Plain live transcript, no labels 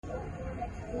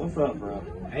What's up, bro?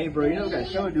 Hey, bro, you know we got a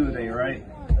show to do today, right?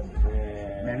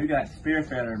 Yeah. Man, we got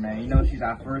Spearfeather, man. You know she's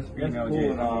our first That's female cool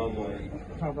judge. and all,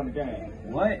 but talk on the game.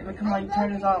 What? Look, come on, you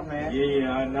turn this off, man.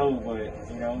 Yeah, I know, but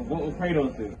what would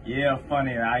Kratos do? Yeah,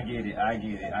 funny. I get it.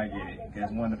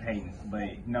 That's one of the paintings.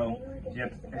 But, no,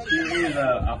 she is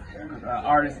a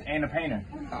artist and a painter.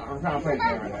 I'm trying to play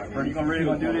right now. Bro, you really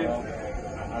gonna do this?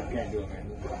 I can't do it, man.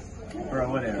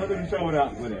 Bro, whatever. What if you show it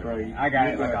up with it, bro? I got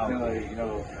it. I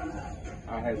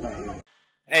had something to do.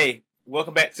 Hey,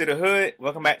 welcome back to the hood.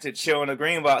 Welcome back to Chill in the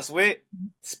Green Box with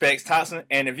Specs Thompson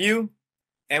and The View.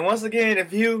 And once again, The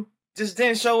View just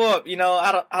didn't show up.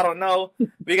 I don't know.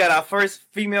 We got our first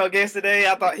female guest today.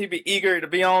 I thought he'd be eager to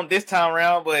be on this time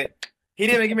around, but he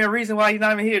didn't give me a reason why he's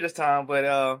not even here this time. But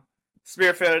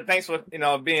Spearfeather, thanks for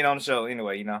being on the show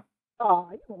anyway. Oh,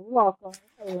 you're welcome.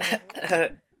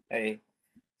 Hey.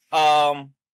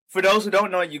 For those who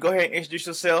don't know you, go ahead and introduce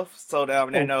yourself so that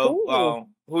they know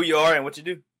who you are and what you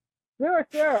do.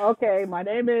 Sure. Okay, my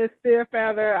name is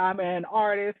Spearfeather. I'm an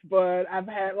artist, but I've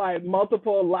had like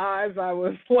multiple lives. I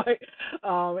was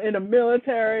in the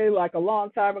military like a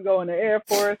long time ago in the Air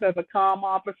Force as a comm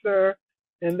officer,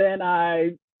 and then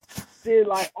I did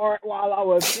like art while I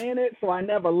was in it, so I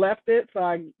never left it. So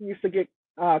I used to get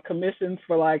commissions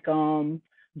for like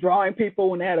drawing people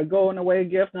when they had a going away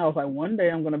gift, and I was like, one day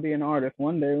I'm gonna be an artist.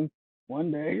 One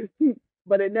day.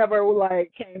 But it never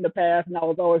like came to pass, and I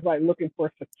was always like looking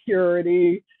for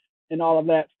security and all of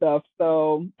that stuff.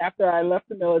 So after I left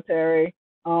the military,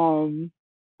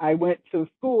 I went to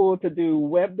school to do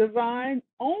web design,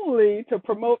 only to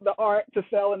promote the art to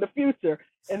sell in the future.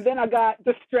 And then I got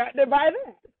distracted by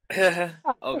that.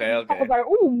 Okay. I was like,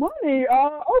 ooh, money,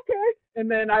 okay.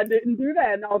 And then I didn't do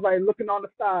that, and I was like looking on the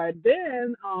side.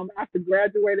 Then after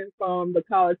graduating from the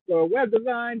College for Web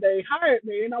Design, they hired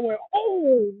me, and I went,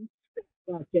 oh,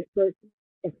 I can't search.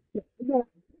 It's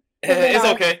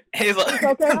okay. It's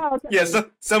okay. Oh, okay. Yeah,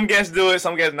 some guests do it,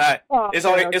 some guests not. Oh, it's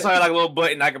okay. only like a little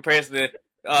button I can press to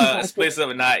split up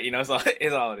or not. So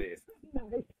it's all it is.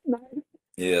 Nice.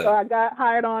 Yeah. So I got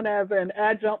hired on as an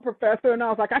adjunct professor, and I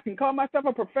was like, I can call myself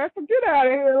a professor? Get out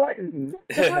of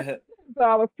here! So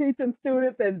I was teaching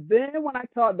students, and then when I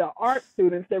taught the art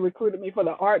students, they recruited me for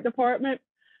the art department.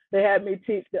 They had me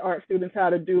teach the art students how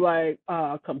to do like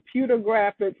computer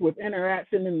graphics with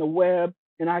interaction in the web.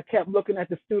 And I kept looking at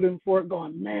the students for it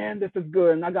going, man, this is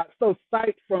good. And I got so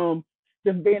psyched from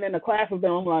just being in the class with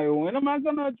them. I'm like, when am I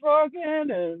going to draw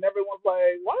again? And everyone's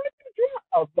like, why did you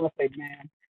draw? I was going to say,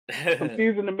 man,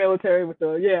 confusing the military with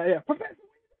the, professor.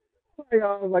 I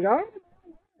was like, oh.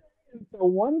 So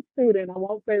one student, I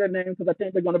won't say their name because I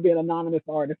think they're going to be an anonymous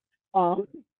artist.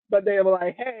 But they were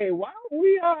like, hey, why don't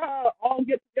we all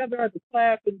get together as a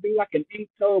class and do like an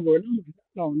Inktober? And I'm like,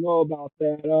 I don't know about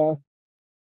that.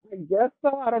 I guess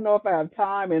so. I don't know if I have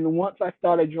time. And once I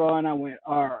started drawing, I went,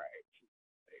 all right.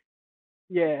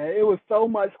 Yeah, it was so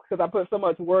much because I put so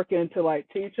much work into like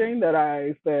teaching that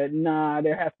I said, nah,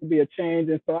 there has to be a change.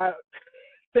 And so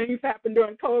things happened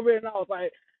during COVID, and I was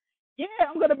like, yeah,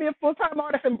 I'm gonna be a full-time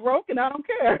artist and broke, and I don't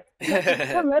care.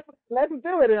 let's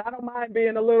do it. And I don't mind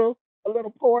being a little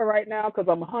poor right now because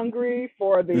I'm hungry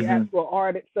for the actual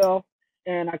art itself.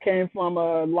 And I came from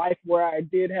a life where I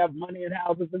did have money and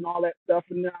houses and all that stuff,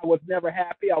 and I was never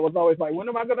happy. I was always like, when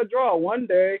am I gonna draw? One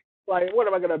day, like, what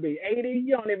am I gonna be? 80?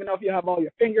 You don't even know if you have all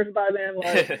your fingers by then.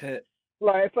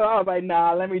 So I was like,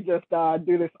 nah, let me just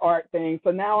do this art thing.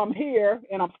 So now I'm here,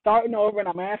 and I'm starting over, and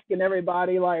I'm asking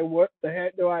everybody, like, what the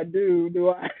heck do I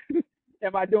do?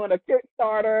 Am I doing a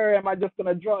Kickstarter? Am I just going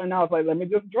to draw? And I was like, let me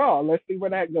just draw. Let's see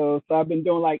where that goes. So I've been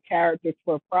doing, like, characters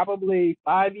for probably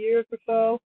 5 years or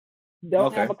so.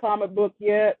 Don't have a comic book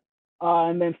yet.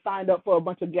 And then signed up for a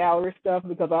bunch of gallery stuff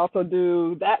because I also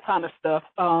do that kind of stuff.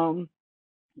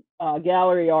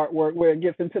 Gallery artwork where it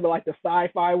gets into the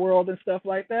sci-fi world and stuff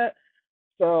like that.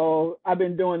 So I've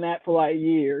been doing that for like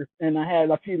years, and I had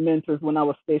a few mentors when I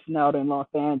was stationed out in Los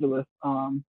Angeles,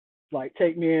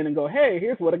 take me in and go, hey,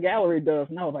 here's what a gallery does.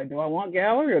 And I was like, do I want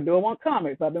gallery or do I want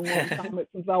comics? I've been wanting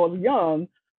comics since I was young.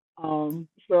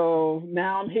 So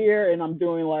now I'm here and I'm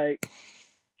doing like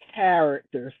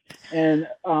characters and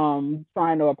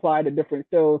trying to apply to different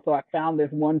shows. So I found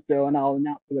this one show, and I'll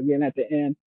announce it again at the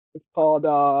end. It's called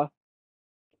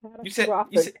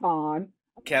Catastrophic Con.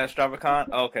 Catastrophic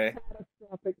Con? Okay.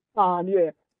 Catastrophic Con,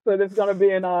 yeah. So this is going to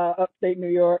be in upstate New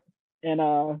York, and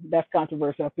that's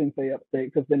controversial. I shouldn't say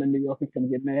upstate because then in New York is going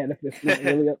to get mad if it's not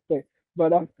really upstate.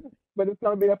 But it's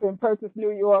going to be up in Purchase,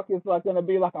 New York. It's going to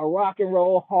be like a rock and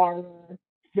roll horror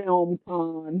film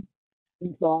con.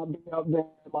 And so I'll be up there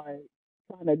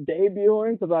kind of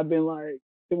debuting because I've been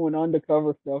doing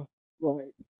undercover stuff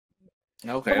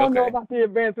Okay, I don't know okay. about the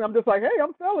events, and I'm just like, hey,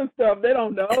 I'm selling stuff. They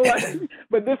don't know. Like,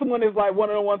 but this one is like one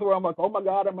of the ones where I'm like, oh my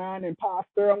god, am I an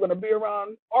imposter? I'm gonna be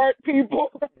around art people.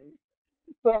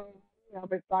 So yeah,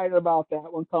 I'm excited about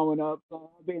that one coming up.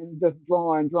 So I've been just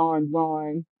drawing,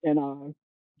 and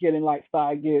getting like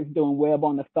side gigs, doing web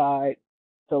on the side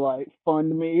to like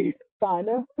fund me, kind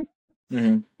of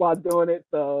Hmm. while doing it.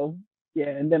 So yeah,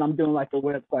 and then I'm doing like the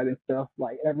website and stuff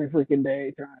like every freaking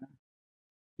day, trying to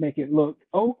make it look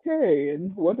okay.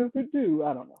 And what does it do?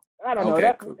 I don't know. I don't know. Okay,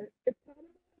 That's cool. it's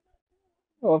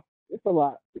oh, it's a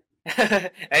lot. Hey,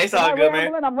 it's Am all I good, man.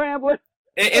 rambling? I'm rambling.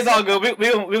 It's all good.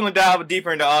 We gonna dive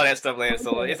deeper into all that stuff later,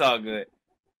 so it's all good.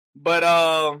 But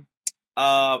I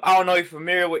don't know if you're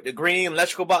familiar with the green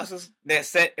electrical boxes that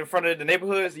set in front of the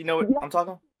neighborhoods. You know what I'm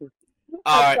talking?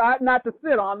 All I right. tried not to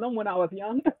sit on them when I was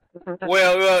young.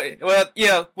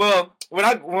 Yeah. Well, when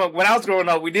I was growing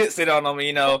up, we did sit on them,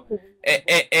 you know,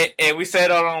 and we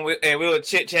sat on them, and we would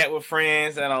chit chat with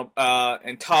friends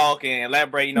and talk and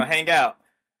elaborate, you know, hang out.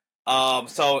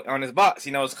 So on this box,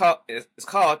 you know, it's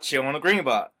called Chill on the Green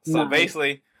Box. So Nice,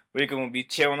 basically, we're gonna be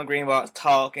chill on the Green Box,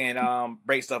 talk and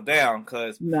break stuff down.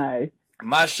 Cause nice.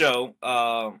 my show,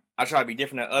 I try to be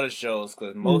different than other shows.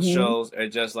 Cause most Mhm, shows are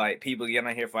just like people get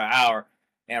on here for an hour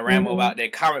and ramble mhm. about their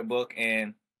comic book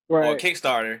and or Right,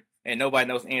 Kickstarter, and nobody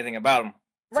knows anything about them.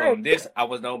 So right. on this, I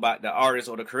was know about the artist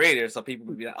or the creator, so people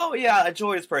would be like, "Oh yeah, I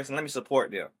enjoy this person. Let me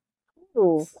support them."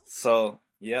 Cool. So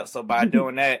yeah, so by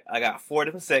doing that, I got 4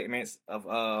 different segments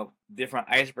of different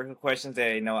icebreaker questions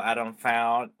that you know I done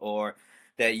found or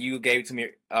that you gave to me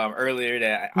earlier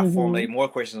that I Mhm. formulate more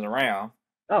questions around.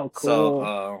 Oh, So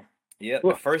cool. yeah, the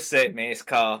Well, first segment is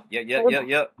called hold on,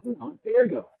 yep. hold on. There you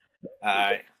go. All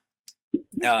right,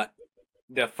 uh,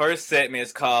 the first segment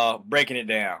is called breaking it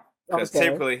down. Because Okay.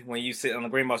 typically, when you sit on the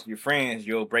green box with your friends,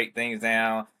 you'll break things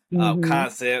down, Mhm.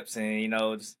 concepts, and you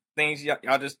know, just things y'all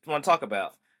just want to talk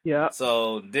about. Yeah.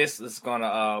 So this is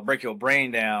gonna break your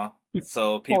brain down,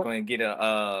 so Oh, people can get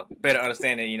a better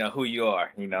understanding. You know who you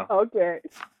are. You know. okay.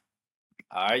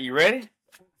 All right, you ready?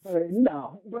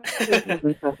 No.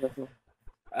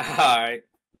 All right,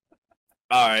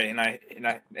 all right. And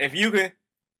I, if you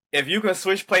can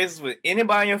switch places with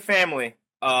anybody in your family,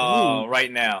 Ooh.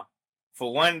 right now,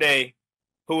 for one day,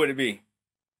 who would it be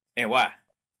and why?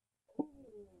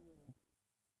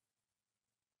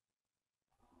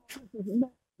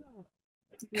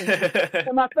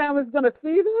 And my family's gonna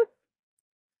see this?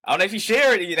 I don't know if you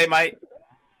share it, they might.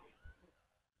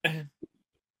 That's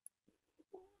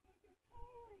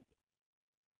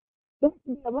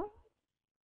never.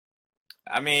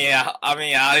 Up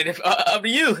to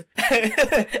you.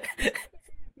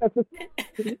 That's a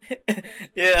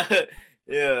Yeah,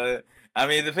 yeah. I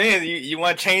mean, it depends. You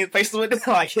want to change places with them?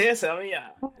 Like, yes. I mean, yeah,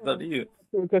 it's up to you.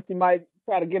 because she might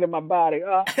try to get in my body.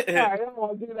 All right, I don't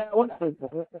want to do that one.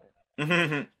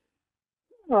 The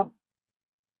Huh.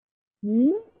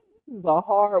 This is a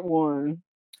hard one.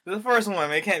 first one,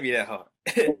 man, it can't be that hard.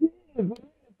 It is,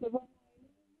 'cause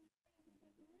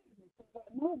I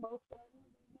know most of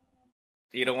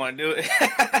You don't want to do them. it.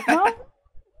 No.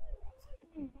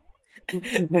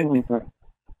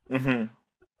 Hmm.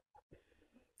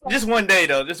 Just one day,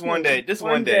 though. Just one day. Just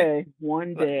one One day. day,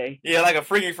 one day. Yeah, like a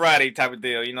Freaky Friday type of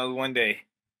deal. You know, one day.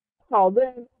 Oh,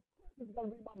 then it's gonna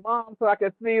be my mom, so I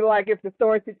can see like if the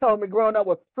story she told me growing up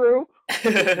was true.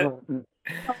 I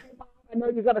know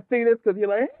you're gonna see this because you're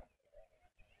like,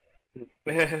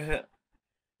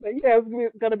 but yeah,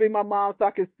 it's gonna be my mom, so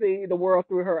I can see the world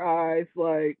through her eyes.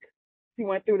 Like she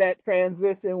went through that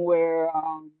transition where,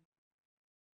 how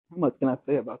much can I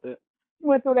say about that? She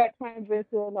went through that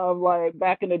transition of like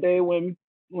back in the day when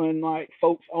like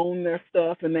folks owned their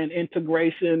stuff, and then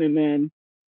integration, and then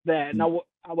that. And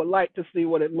I would like to see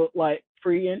what it looked like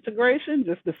pre-integration,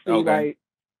 just to see Okay.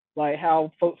 like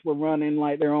how folks were running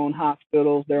like their own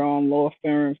hospitals, their own law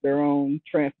firms, their own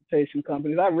transportation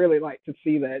companies. I really like to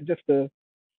see that, just to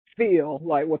feel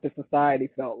like what the society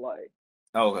felt like.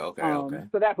 Okay. Okay. Okay.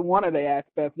 So that's one of the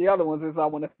aspects. The other ones is I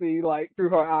want to see like through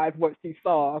her eyes what she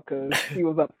saw, because she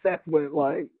was obsessed with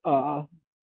like the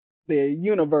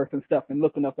universe and stuff, and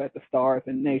looking up at the stars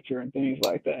and nature and things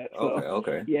like that. Okay. So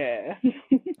Okay. yeah,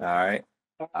 All right.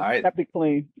 All right. kept it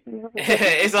clean.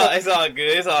 It's all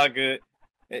good. It's all good.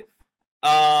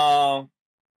 All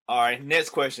right. Next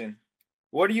question.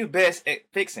 What are you best at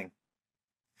fixing?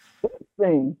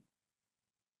 Thing.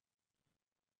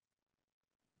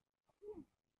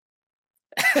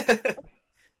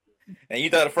 And you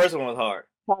thought the first one was hard.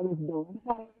 How this doing?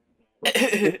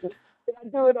 Did I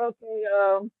do it okay?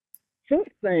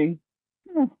 Fix thing.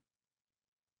 Hmm.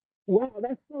 Wow,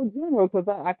 that's so general because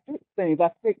I fix things. I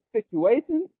fix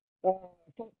situations. Folks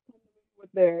come to me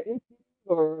with their issues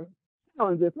or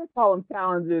challenges. Let's call them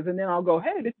challenges, and then I'll go,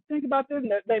 "Hey, did you think about this?"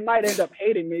 And they might end up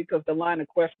hating me because the line of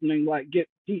questioning like gets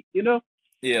deep, you know,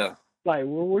 Yeah. like,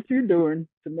 "Well, what you doing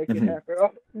to make it Mhm. happen?"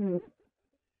 Oh,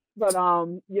 but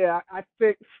yeah, I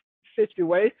fix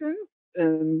situations,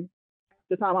 and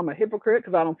the time I'm a hypocrite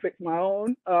because I don't fix my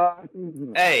own.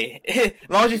 Hey, as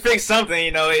long as you fix something,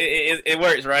 you know, it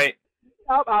works, right?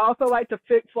 I also like to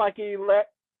fix like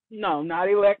no, not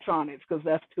electronics because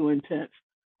that's too intense.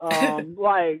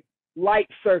 Like light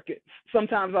circuits.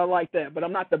 Sometimes I like that, but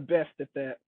I'm not the best at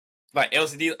that. Like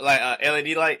LCD, like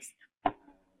LED lights.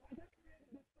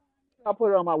 I'll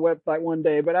put it on my website one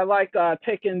day. But I like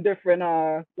taking different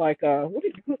like what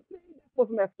is was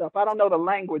messed up. I don't know the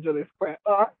language of this crap.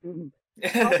 I'll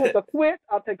take a switch,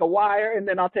 I'll take a wire, and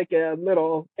then I'll take a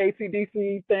little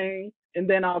ACDC thing, and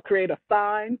then I'll create a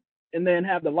sign, and then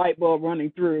have the light bulb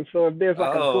running through. So if there's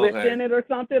like a Oh, glitch okay. in it or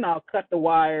something, I'll cut the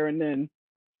wire and then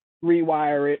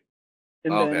rewire it,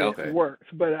 and then Okay, it okay. works.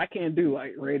 But I can't do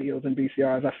like radios and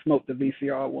VCRs. I smoked the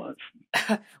VCR once.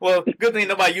 Well, good thing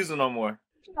nobody uses them no more.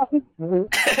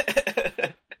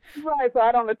 Right, so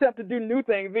I don't attempt to do new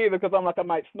things either because I'm like I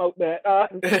might smoke that.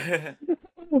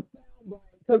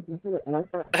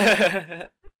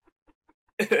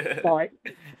 Sorry.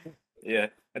 Yeah,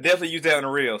 I definitely use that on the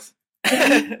reels.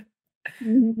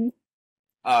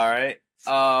 All right.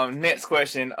 Next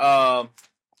question.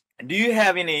 Do you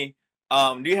have any?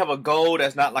 Do you have a goal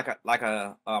that's not like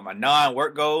a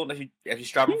non-work goal that you're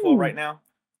striving for right now?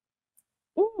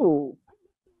 Ooh,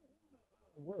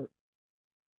 work.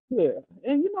 Yeah,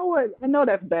 and you know what? I know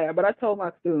that's bad, but I told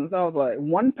my students I was like,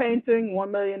 one painting, $1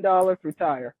 million,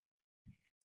 retire.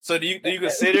 So do you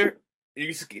consider do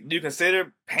you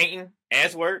consider painting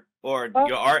as work or Uh,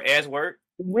 your art as work?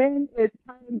 when it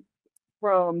turns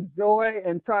from joy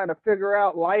and trying to figure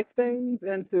out life things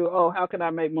into, oh, how can I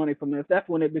make money from this? That's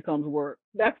when it becomes work.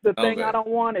 That's the thing I Okay. don't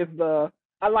want is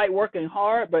I like working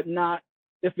hard, but not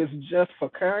if it's just for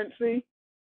currency.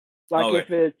 Like Okay. if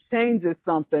it changes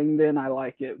something, then I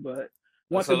like it. But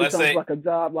once So it becomes like a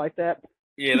job like that,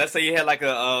 let's say you had like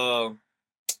a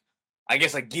I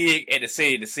guess a gig at the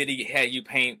city. The city had you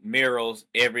paint murals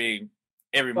every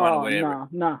month or oh whatever. no,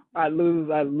 no, I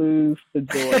lose the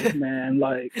joy, man.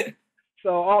 Like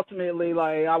so ultimately,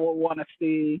 like I would want to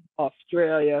see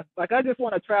Australia. Like I just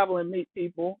want to travel and meet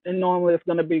people, and normally it's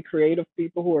going to be creative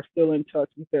people who are still in touch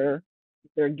with their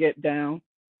get down.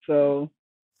 So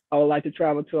I would like to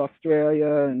travel to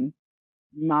Australia and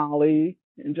Mali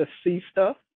and just see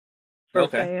stuff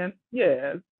Okay. firsthand.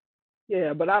 Yeah,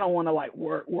 yeah, but I don't want to like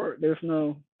work. There's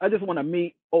no. I just want to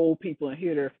meet old people and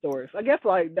hear their stories. I guess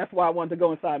like that's why I wanted to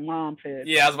go inside mom's head.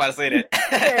 Yeah, I was about to say Yeah,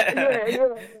 yeah, that.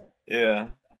 yeah. Yeah.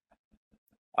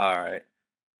 All right.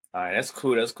 All right. That's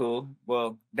cool. That's cool.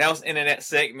 Well, that was the end of that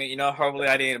segment. You know, hopefully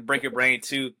I didn't break your brain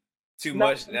too No,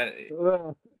 much.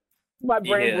 my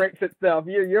brain Yeah. breaks itself.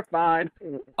 You're fine.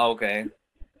 Okay.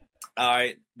 All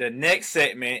right. The next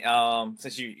segment,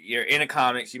 since you're into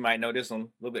comics, you might know this one a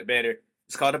little bit better.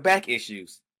 It's called the back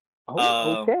issues.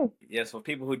 Oh, okay. Yes, for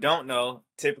people who don't know,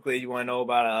 typically you want to know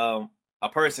about a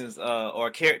person's or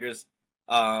a character's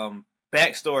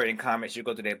backstory in comics. You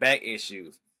go to their back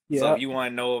issues. So Yeah, if you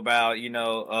want to know about, I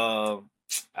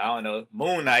don't know,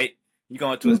 Moon Knight, you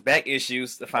go into his back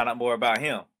issues to find out more about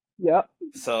him. yep.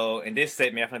 So in this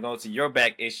segment, I'm gonna go to your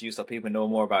back issues so people know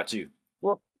more about you.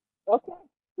 Well, okay.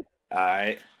 All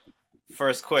right.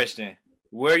 First question: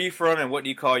 where are you from, and what do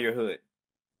you call your hood?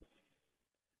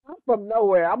 I'm from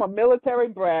nowhere. I'm a military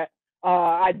brat.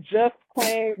 I just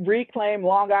reclaimed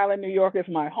Long Island, New York as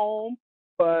my home,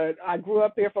 but I grew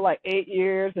up here for like 8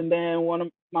 years, and then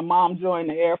my mom joined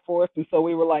the Air Force, and so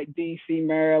we were like D.C.,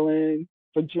 Maryland,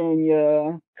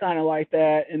 Virginia, kind of like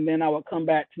that. And then I would come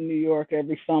back to New York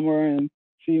every summer and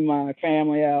see my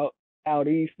family out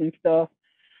east and stuff.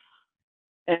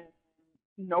 And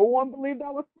no one believed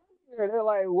I was from here. They're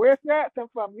like, "Where's your accent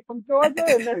from? You from Georgia?"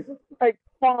 And then like,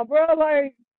 "Come on, bro,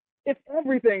 like it's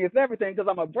everything. It's everything." Because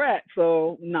I'm a brat,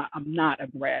 so I'm not a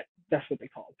brat. That's what they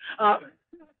call it. But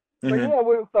Mm-hmm.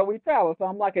 yeah, we travel. So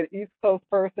I'm like an East Coast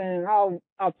person. I'll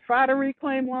try to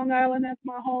reclaim Long Island as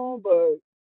my home, but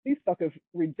these suckers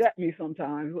reject me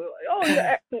sometimes. They're like, "Oh, your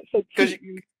accent's so Because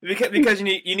cute." because you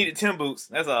need the Tim boots.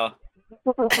 That's all.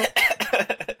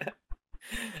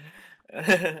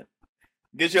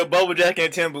 Get your bubble jacket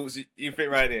and Tim boots. You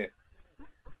fit right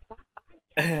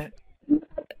in.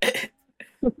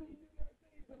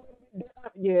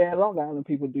 Yeah, Long Island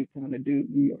people do kind of do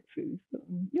New York City. So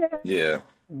yeah, Yeah.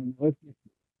 it's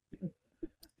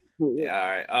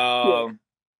Yeah. All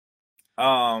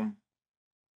yeah. right.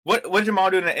 What did your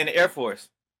mom do in the Air Force?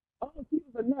 Oh, she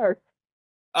was a nurse.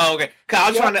 Oh, okay. Cause I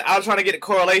was Yep. trying to get a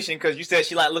correlation because you said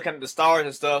she like looking at the stars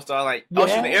and stuff. So I was like, oh,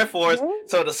 she's in the Yeah. Air Force, Yeah.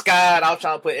 so the sky. And I was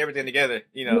trying to put everything together,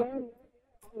 you know. Yeah.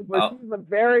 But Oh, she's a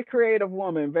very creative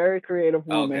woman,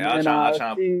 okay. and I was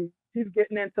trying. she's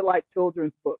getting into like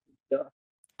children's books and stuff.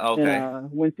 And Okay.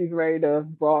 when she's ready to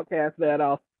broadcast that,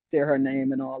 I'll share her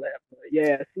name and all that. But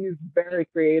yeah, she's very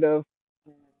creative.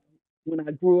 Uh, when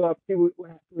I grew up, she would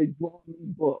actually draw me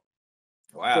books.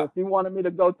 So if Wow. she wanted me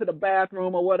to go to the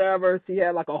bathroom or whatever, she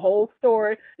had like a whole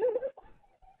story.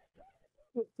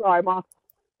 Sorry, mom.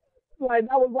 Like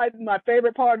that was like my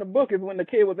favorite part of the book is when the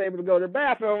kid was able to go to the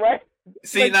bathroom, right?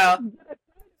 See Like, now,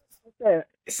 that.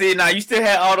 you still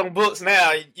have all them books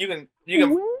now. You can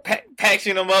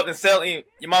packaging them up and sell. Your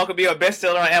mom could be a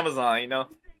bestseller on Amazon. You know.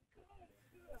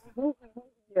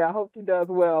 Yeah, I hope she does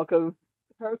well because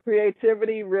her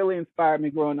creativity really inspired me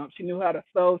growing up. She knew how to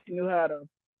sew. She knew how to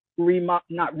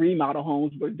not remodel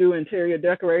homes, but do interior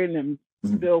decorating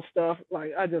and build stuff.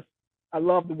 Like I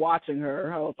loved watching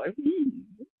her. I was like,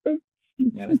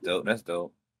 Yeah, that's dope. That's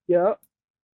dope. Yep.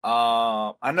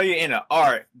 I know you're into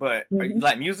art, but are you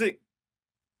like music?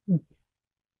 All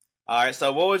right.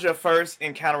 So, what was your first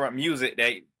encounter with music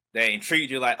that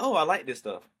intrigued you? Like, oh, I like this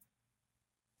stuff.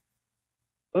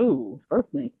 Ooh, first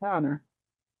encounter.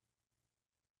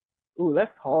 Ooh,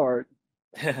 that's hard.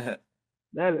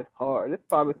 That is hard. It's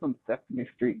probably some Sesame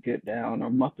Street Get Down or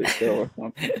Muppet Show or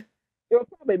something. It was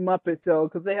probably Muppet Show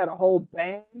because they had a whole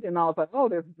band, and I was like, oh,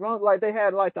 there's drums. Like they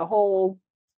had like the whole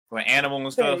Like animal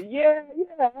and stuff. thing. Yeah,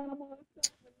 animal and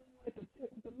stuff. And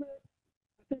then, like,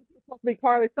 I think it was supposed to be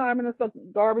Carly Simon or something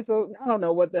garbage. So I don't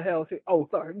know what the hell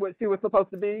what she was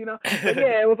supposed to be, you know. But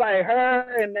yeah, it was like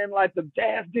her and then like the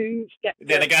jazz dudes.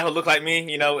 Then the guy who looked like me,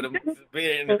 you know, with the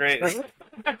beard and the dreads.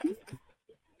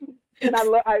 And I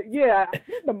think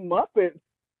the Muppets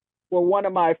were one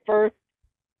of my first.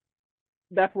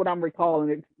 That's what I'm recalling.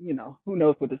 It, you know, who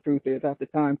knows what the truth is after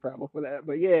time travel for that.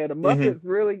 But yeah, the Muppets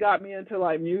really got me into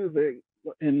like music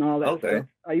and all that stuff.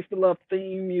 I used to love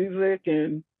theme music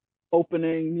and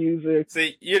opening music.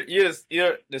 See,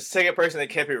 you're the second person that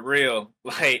kept it real.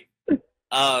 Like,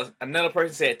 another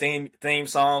person said theme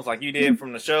songs like you did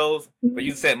from the shows, but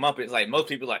you said Muppets. Like most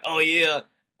people, like, oh yeah,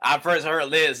 I first heard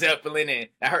Led Zeppelin and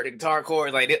I heard the guitar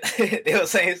chords. Like they were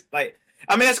saying, like,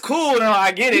 I mean, that's cool. No,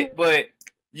 I get it, but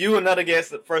you another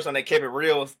guest, the first one that kept it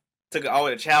real, took it all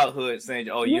the way to childhood, saying,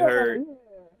 oh, you heard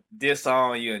this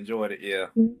song, you enjoyed it, yeah.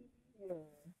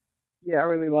 Yeah, I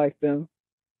really like them.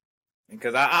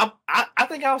 Because I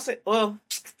think I would say, well,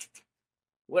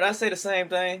 would I say the same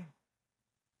thing?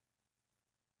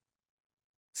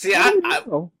 See, I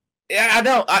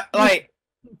don't.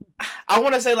 I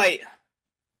want to say, like,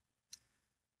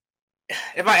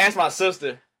 if I ask my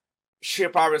sister, she'll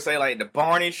probably say, like, the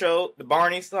Barney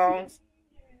songs.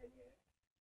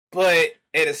 But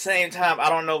at the same time, I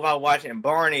don't know if I'm watching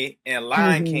Barney and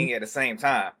Lion King at the same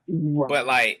time. Right. But,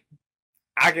 like,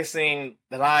 I can sing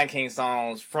the Lion King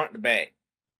songs front to back.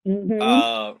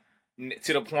 To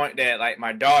the point that, like,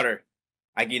 my daughter,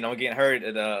 like, you know, getting her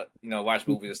to watch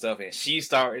movies and stuff, and she's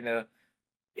starting to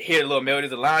hear the little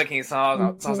melodies of the Lion King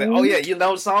songs. So I was like, oh yeah, you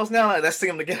know the songs now? Like, let's sing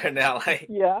them together now. Like,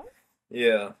 yeah,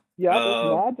 it's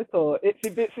magical.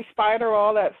 Itsy Bitsy Spider,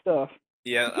 all that stuff.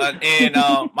 Yeah, and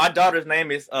my daughter's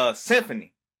name is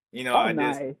Symphony. You know,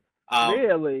 nice.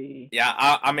 Really? Yeah,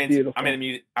 I'm in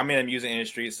the music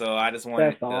industry, so I just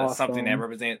wanted something that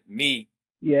represents me.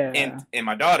 Yeah. And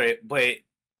my daughter, but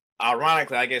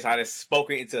ironically, I guess I just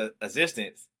spoke it into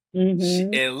existence.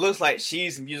 It looks like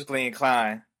she's musically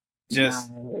inclined, just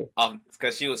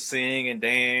because she was sing and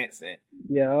dance, and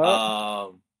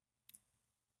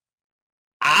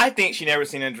I think she never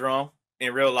seen a drum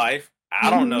in real life. I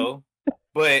don't know,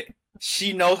 but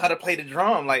she knows how to play the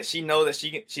drum. Like, she knows that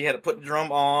she had to put the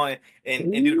drum on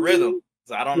and do the rhythm.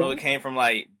 So I don't know if it came from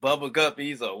like Bubba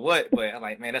Guppies or what, but I'm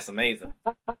like, man, that's amazing.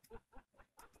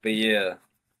 But yeah.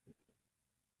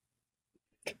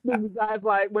 You guys,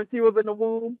 like, when she was in the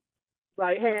womb,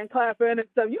 like hand clapping and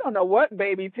stuff, you don't know what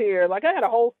baby's here. Like, I had a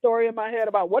whole story in my head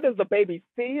about what does the baby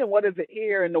see and what does it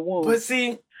hear in the womb. But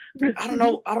see, I don't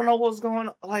know what's going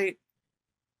on. Like,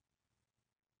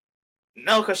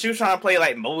 no, because she was trying to play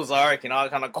like Mozart and all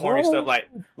kind of corny stuff like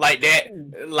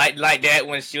that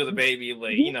when she was a baby.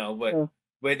 Like, you know,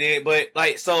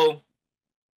 so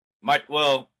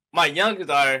my youngest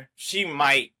daughter, she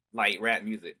might like rap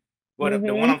music, but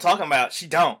the one I'm talking about, she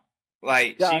don't.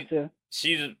 Like,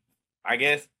 she's I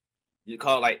guess you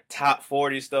call it like top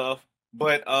 40 stuff,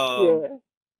 but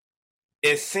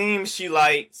it seems she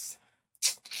likes.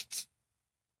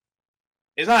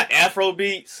 It's not Afro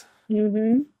beats,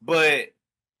 but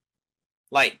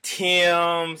like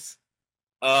Tim's,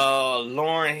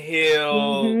 Lauren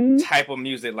Hill Mm-hmm. type of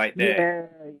music like that. Yeah.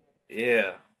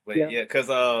 Yeah. But Yeah. yeah, cause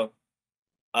uh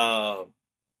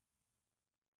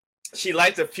she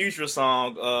liked the Future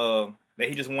song that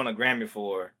he just won a Grammy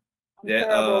for. I'm That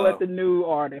terrible at the new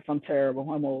artists. I'm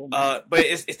terrible. I'm old. Man. but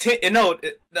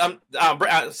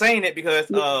I'm saying it because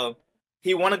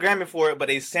he won a Grammy for it, but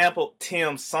they sampled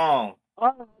Tim's song.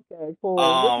 Oh, okay, cool.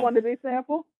 Which one did they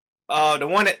sample?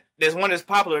 There's one that's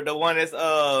popular. The one that's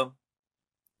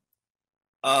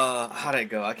how'd it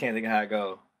go? I can't think of how it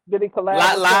go. Did he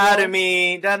collab? Lie to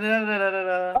me. Da, da, da, da, da,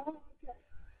 da. Oh, okay.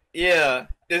 Yeah,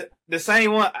 the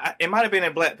same one. It might have been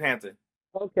in Black Panther.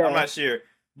 Okay. I'm not sure,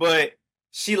 but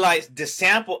she likes the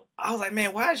sample. I was like,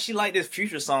 man, why does she like this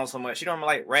Future song so much? She don't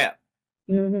like rap.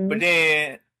 Mm-hmm. But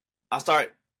then I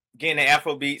start getting the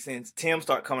Afro beats, and Tim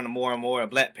start coming to more and more,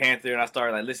 and Black Panther, and I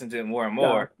started like listening to it more and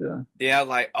more. Gotcha. Then I was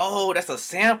like, oh, that's a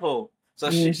sample. So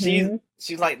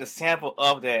she's like the sample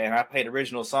of that, and I played the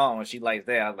original song, and she likes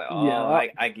that. I was like, oh, yeah.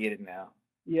 I get it now.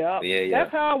 Yeah. Yeah.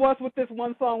 That's how I was with this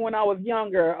one song when I was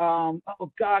younger. Oh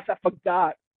gosh, I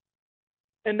forgot.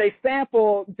 And they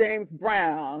sampled James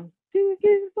Brown. She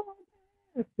keeps on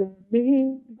passing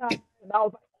me by. And I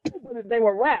was like, oh, but they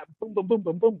were rap. Boom, boom, boom,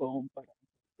 boom, boom, boom.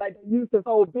 Like they used this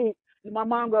whole beat. And my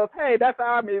mom goes, hey, that's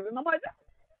our music. And I'm like,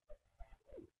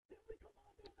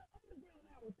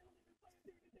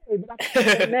 but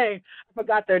I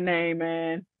forgot their name,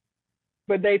 man.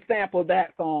 But they sampled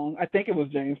that song. I think it was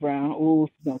James Brown. Ooh,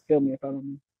 she's gonna kill me if I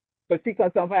don't know. But she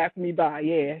keeps on passing me by.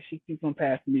 Yeah, she keeps on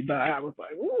passing me by. I was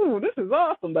like, ooh, this is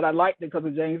awesome. But I liked it because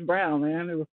of James Brown, man.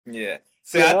 It was, yeah.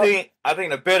 See, yeah. I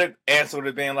think the better answer would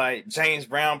have been like James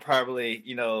Brown probably,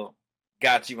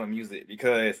 got you in music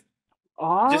because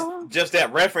just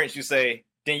that reference you say,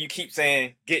 then you keep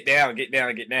saying get down, get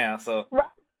down, get down. So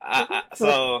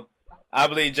I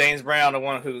believe James Brown the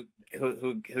one who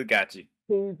got you.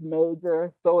 He's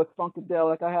major. So it's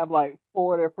Funkadelic. I have like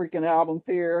 4 of their freaking albums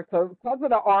here because of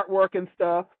the artwork and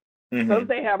stuff. Because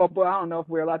they have a book. I don't know if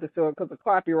we're allowed to show it because of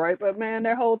copyright, but man,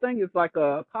 their whole thing is like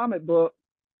a comic book.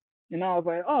 And I was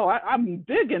like, oh, I'm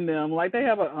digging them. Like they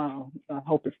have I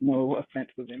hope it's no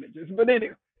offensive images, but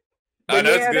anyway. But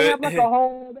that's good. They have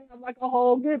like a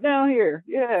whole get down here.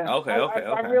 Yeah. Okay.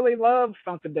 I really love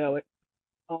Funkadelic.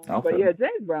 But yeah,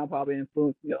 James Brown probably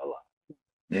influenced me a lot.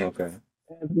 Yeah, okay.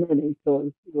 As many, so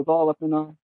he was all up in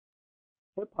our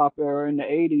hip hop era in the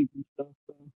 80s and stuff.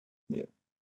 So. Yeah.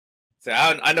 So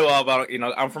I know all about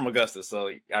I'm from Augusta, so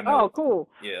I know. Oh, cool.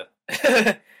 Yeah.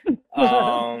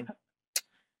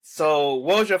 So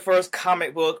what was your first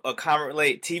comic book or comic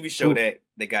related TV show that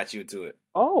got you into it?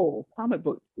 Oh, comic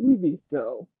book TV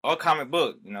show. Or comic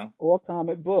book, Or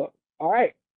comic book. All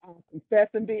right. I'll confess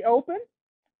and be open.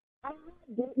 I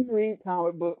didn't read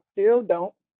comic books, still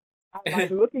don't. I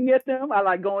like looking at them. I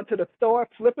like going to the store,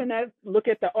 look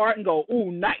at the art and go,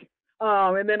 ooh, nice.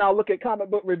 And then I'll look at comic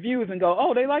book reviews and go,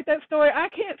 oh, they like that story. I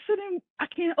can't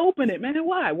open it, man.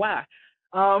 Why?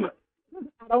 I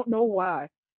don't know why.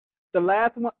 The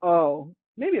last one,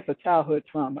 maybe it's a childhood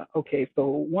trauma. Okay, so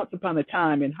once upon a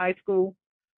time in high school,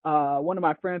 one of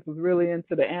my friends was really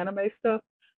into the anime stuff.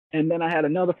 And then I had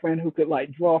another friend who could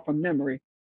like draw from memory.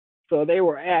 So they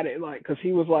were at it, like, because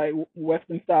he was like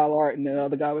Western style art and the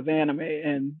other guy was anime.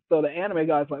 And so the anime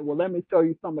guy's like, well, let me show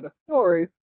you some of the stories.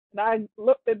 And I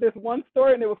looked at this one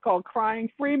story and it was called Crying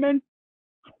Freeman.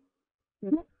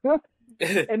 And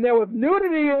there was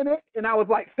nudity in it. And I was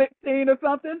like 16 or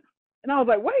something. And I was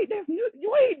like, wait, there's nudity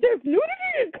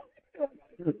in it. So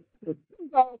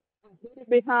I hid it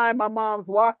behind my mom's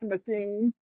washing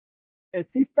machine. And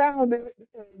she found it.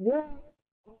 And yeah.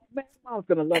 Oh, man, Mom's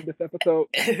gonna love this episode.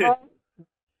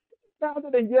 Found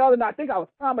it and yelled, and I think I was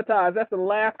traumatized. That's the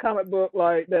last comic book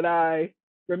that I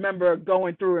remember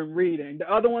going through and reading. The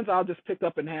other ones I'll just pick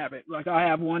up and have it. Like I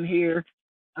have one here.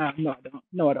 No, I don't.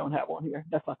 No, I don't have one here.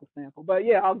 That's like a sample. But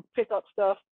yeah, I'll pick up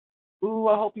stuff. Ooh,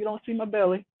 I hope you don't see my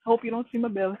belly.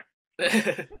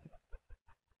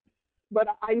 But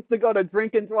I used to go to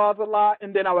drinking draws a lot,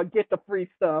 and then I would get the free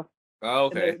stuff. Oh,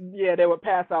 okay. They would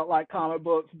pass out like comic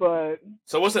books, but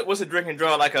so what's a drink and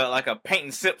draw, like a paint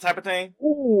and sip type of thing?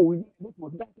 Ooh, this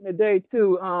was back in the day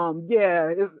too.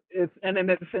 It's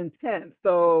intense.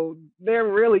 So they're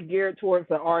really geared towards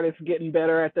the artists getting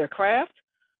better at their craft.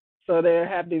 So they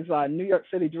have these New York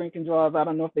City drinking draws. I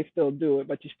don't know if they still do it,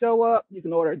 but you show up, you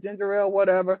can order a ginger ale,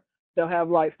 whatever. They'll have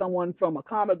like someone from a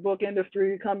comic book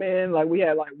industry come in. Like we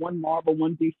had like one Marvel,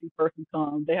 one DC person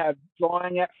come. They have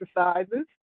drawing exercises.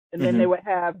 And then they would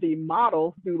have the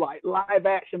models do like live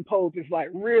action poses, like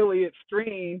really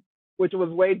extreme, which was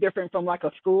way different from like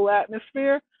a school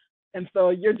atmosphere. And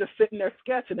so you're just sitting there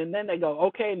sketching, and then they go,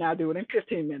 okay, now do it in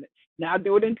 15 minutes. Now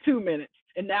do it in 2 minutes,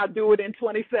 and now do it in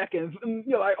 20 seconds. And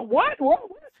you're like, what?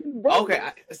 Bro, Okay,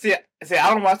 see, I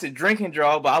don't watch the drinking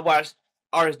draw, but I watch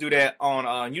artists do that on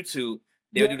YouTube.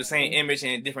 They'll do the same image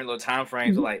in different little time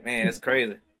frames. So like, man, it's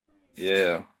crazy.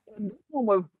 Yeah. And this one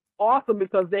was awesome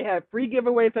because they had free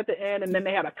giveaways at the end, and then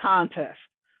they had a contest.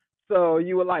 So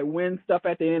you would like win stuff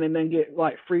at the end, and then get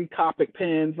like free Copic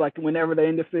pens. Like whenever the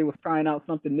industry was trying out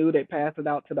something new, they pass it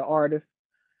out to the artist.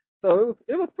 So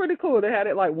it was pretty cool. They had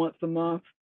it like once a month,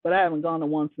 but I haven't gone to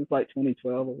one since like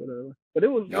 2012 or whatever. But it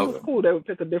was cool. They would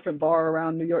pick a different bar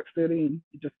around New York City and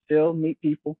just chill, meet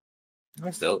people.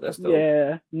 That's dope. That's dope.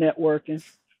 Yeah, networking.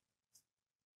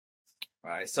 All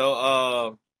right.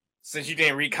 So since you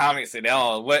didn't read comics at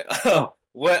all, what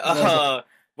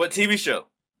TV show?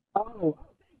 Oh.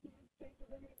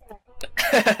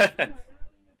 I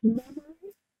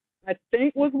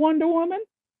think was Wonder Woman.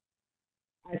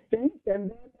 I think, and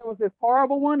then there was this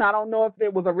horrible one. I don't know if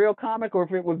it was a real comic or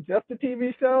if it was just a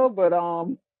TV show, but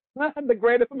The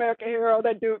Greatest American Hero,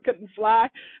 that dude couldn't fly.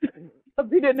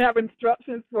 He didn't have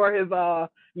instructions for his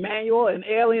manual, and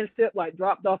alien ship like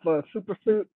dropped off a super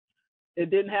suit. It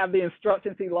didn't have the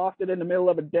instructions. He lost it in the middle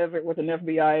of a desert with an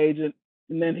FBI agent,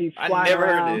 and then he's flying I never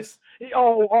around. heard this.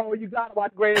 Oh, you gotta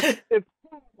watch Greatest. It's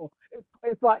horrible.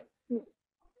 It's like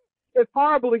it's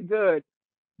horribly good.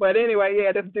 But anyway,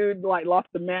 yeah, this dude like lost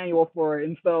the manual for it,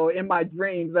 and so in my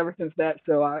dreams, ever since that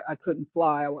show, I couldn't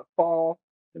fly. I would fall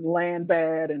and land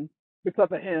bad, and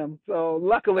because of him. So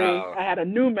luckily, I had a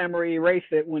new memory erase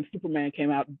it when Superman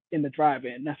came out in the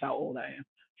drive-in. That's how old I am.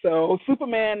 So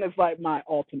Superman is like my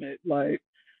ultimate, like,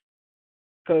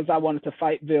 because I wanted to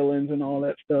fight villains and all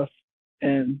that stuff,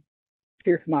 and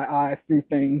pierce my eyes through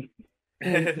things.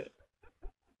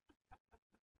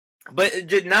 But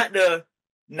just not the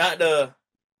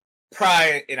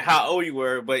pride in how old you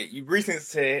were, but you recently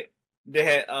said they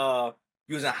had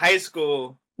you was in high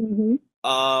school,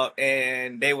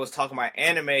 and they was talking about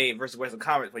anime versus Western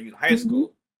comics when you was in high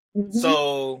school.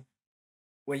 So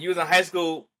when you was in high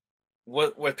school,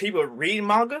 was people reading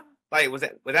manga? Like was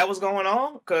that what's going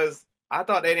on? Because I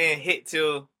thought they didn't hit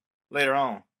till later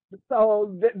on.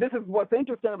 So this is what's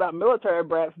interesting about military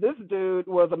brats. This dude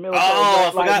was a military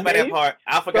brat. Like I forgot about that part.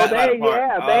 I forgot about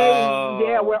that part.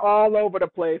 Yeah, we're all over the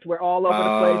place. We're all over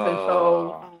the place. And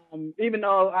so even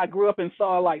though I grew up and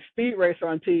saw like Speed Racer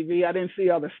on TV, I didn't see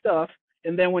other stuff.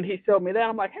 And then when he showed me that,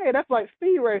 I'm like, hey, that's like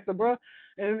Speed Racer, bro.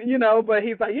 And but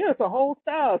he's like, yeah, it's a whole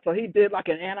style. So he did like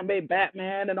an anime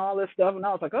Batman and all this stuff, and I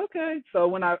was like, okay. So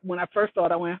when I first saw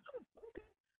it, I went,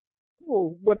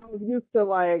 cool. But I was used to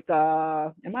like,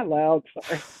 am I loud?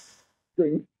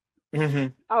 Sorry.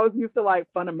 I was used to like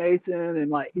Funimation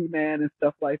and like He-Man and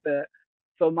stuff like that.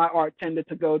 So my art tended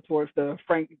to go towards the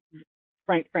Frank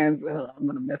Franzetta. I'm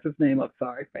gonna mess his name up.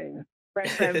 Sorry, fans. Frank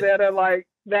Franzetta, like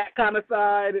that kind of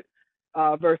side,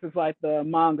 versus like the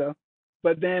manga.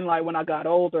 But then like when I got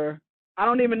older, I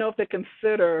don't even know if do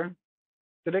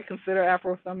they consider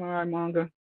Afro Samurai manga?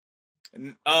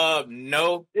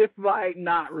 No. It's like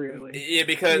not really. Yeah,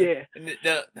 because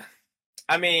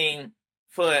I mean,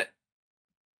 for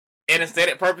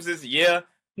aesthetic purposes, yeah.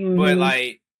 But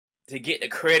like to get the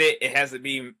credit, it has to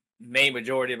be made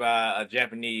majority by a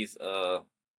Japanese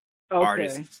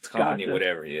artist company,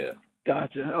 whatever. Yeah.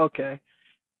 Gotcha. Okay.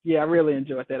 Yeah, I really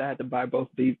enjoyed that. I had to buy both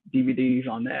DVDs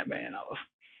on that, man.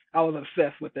 I was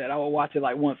obsessed with that. I would watch it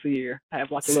like once a year. I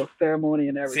have like a little ceremony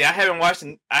and everything. See, I haven't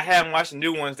watched the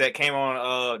new ones that came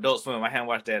on Adult Swim. I haven't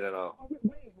watched that at all.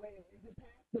 Wait, is it past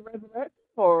the resurrection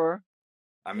or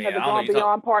I mean, has it gone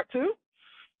beyond part 2?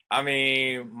 I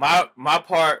mean, my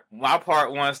part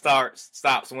one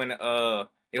stops when it was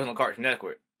on Cartoon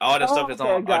Network. All the stuff that's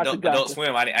on Adult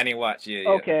Swim, I didn't watch. Yeah.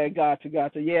 Okay, gotcha.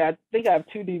 Yeah, I think I have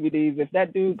 2 DVDs. If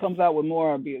that dude comes out with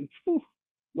more, I'll be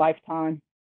lifetime.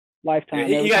 Yeah,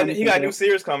 he got a new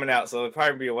series coming out, so it'll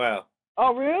probably be a while.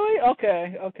 Oh, really?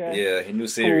 Okay. Yeah, a new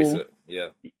series. Cool. So,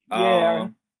 yeah.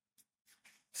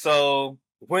 So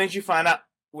when did you find out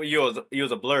you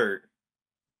was a blurred?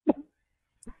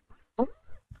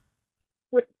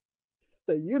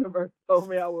 The universe told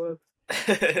me I was.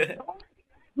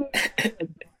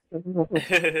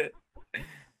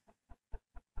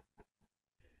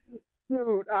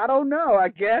 Dude, I don't know. I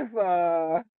guess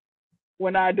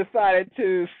when I decided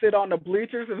to sit on the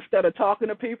bleachers instead of talking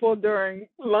to people during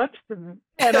lunch, and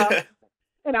I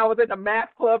was in the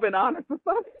math club in honor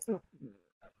society.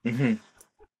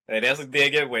 Hey, that's a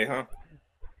dead giveaway, huh?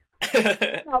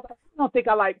 I don't think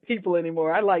I like people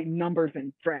anymore. I like numbers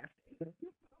and drafts.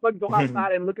 Like go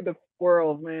outside and look at the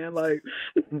squirrels, man. Like,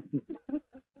 but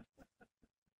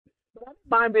I don't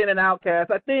mind being an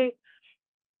outcast. I think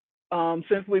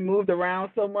since we moved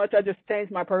around so much, I just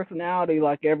changed my personality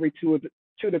like every 2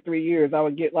 to 3 years. I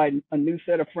would get like a new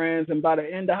set of friends, and by the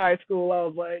end of high school, I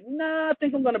was like, nah, I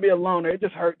think I'm gonna be a loner. It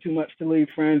just hurt too much to leave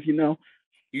friends, you know.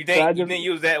 You So I think just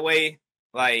you was that way,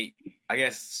 like I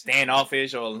guess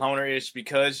standoffish or lonerish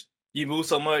because you moved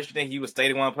so much? You think you would stay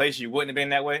in one place? You wouldn't have been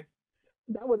that way.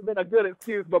 that would have been a good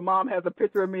excuse, but mom has a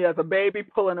picture of me as a baby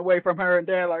pulling away from her, and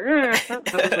dad like,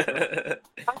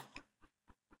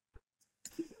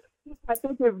 I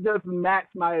think it just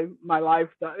matched my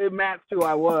lifestyle. It matched who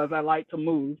I was. I like to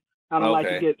move. I don't like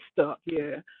to Okay. get stuck.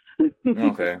 Yeah.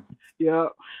 Okay. Yeah.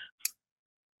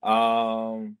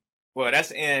 Well,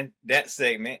 that's in that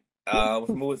segment. With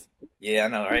move. Yeah, I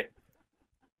know, right?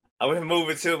 I was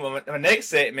moving to my next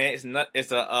segment.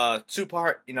 It's a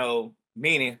two-part,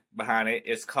 meaning behind it.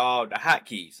 It's called the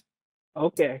hotkeys.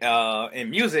 Okay. In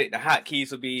music, the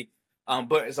hotkeys would be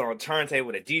buttons on a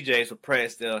turntable that DJs would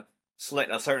press to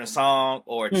select a certain song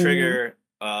or Mhm. trigger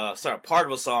a certain part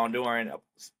of a song during a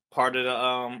part of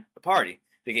the party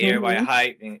to get everybody Mhm.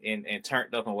 hyped and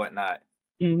turned up and whatnot.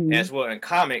 Mhm. As well in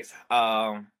comics,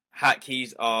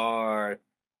 hotkeys are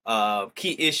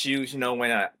key issues. When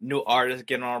a new artist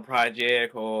getting on a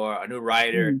project or a new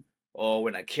writer, Mhm. or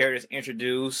when a character is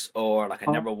introduced, or like a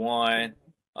Oh. number one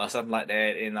or something like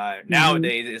that. And Mhm.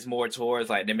 nowadays, it's more towards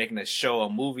like they're making a show, a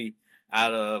movie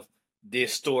out of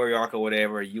this story arc or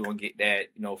whatever. You won't get that,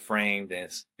 framed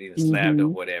and either slabbed or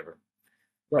Mhm. whatever.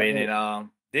 But Right. in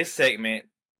this segment,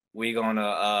 we're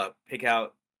gonna pick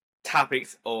out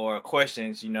topics or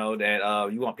questions, that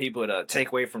you want people to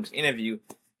take away from this interview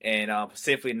and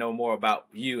specifically know more about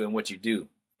you and what you do.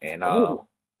 And Ooh.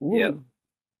 yep.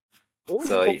 Ooh. Ooh.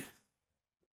 So Okay.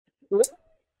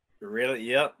 really,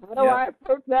 yep, How do yep, I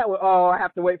approach that one? Oh, I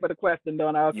have to wait for the question,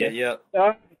 don't I? yeah, Okay. yep.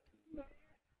 All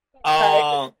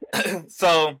right.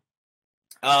 So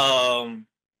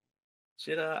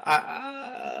should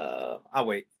I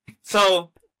wait.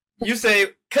 So you say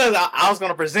because I was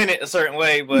gonna present it a certain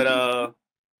way, but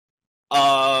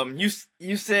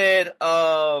you said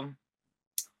um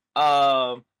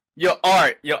your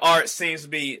art seems to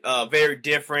be very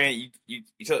different. You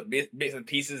took bits and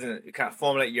pieces and kind of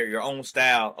formulate your own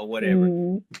style or whatever.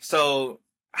 Mhm. So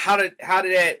how did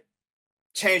that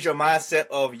change your mindset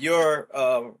of your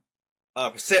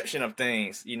perception of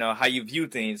things? How you view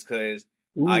things, because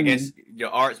I guess Ooh. your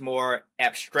art's more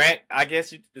abstract. I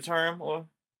guess the term or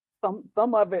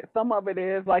Some of it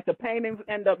is like the paintings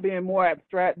end up being more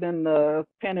abstract than the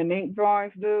pen and ink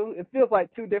drawings do. It feels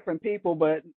like two different people,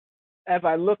 but as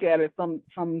I look at it, some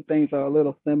things are a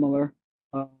little similar.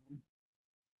 Um,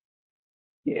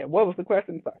 yeah. What was the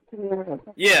question? Sorry.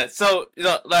 yeah. So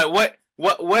like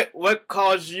what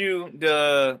caused you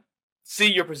to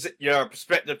see your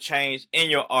perspective change in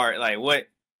your art? Like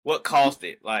what caused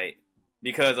it? Like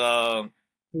because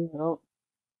You know.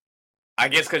 I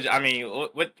guess because I mean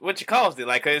what you caused it?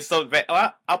 Like 'cause it's so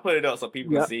I'll put it up so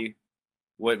people can Yep. see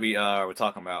what we were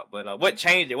talking about. But what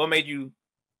changed it? What made you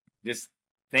just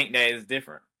think that it's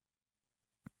different?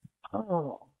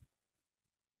 Oh,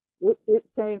 it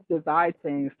changed as I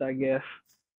changed, I guess.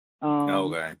 Um,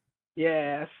 Okay.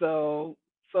 yeah. So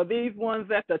these ones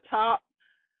at the top,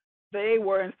 they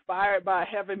were inspired by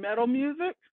heavy metal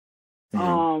music.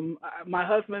 Mm-hmm. My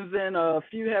husband's in a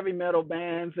few heavy metal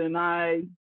bands, and I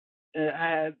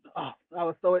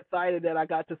was so excited that I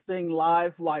got to sing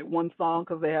live like one song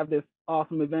because they have this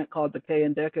awesome event called Decay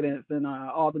and Decadence, and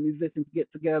all the musicians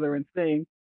get together and sing.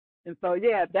 And so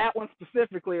yeah, that one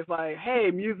specifically is like, hey,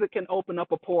 music can open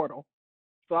up a portal.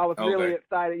 So I was really Okay.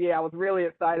 excited. Yeah, I was really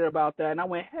excited about that. And I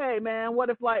went, hey man, what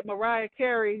if like Mariah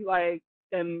Carey, like,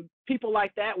 and people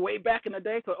like that way back in the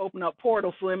day could open up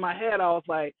portals? So in my head, I was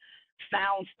like,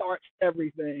 sound starts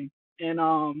everything. And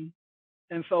um,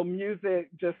 and so music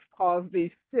just caused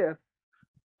these shifts.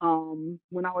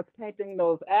 When I was painting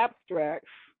those abstracts,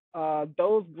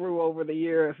 those grew over the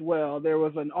year as well. There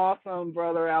was an awesome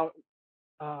brother out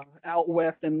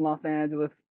west in Los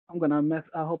Angeles. I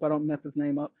hope I don't mess his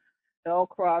name up. L.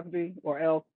 Crosby or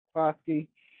L. Crosby.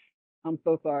 I'm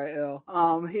so sorry, L.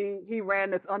 He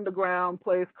ran this underground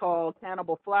place called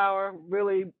Cannibal Flower.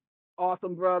 Really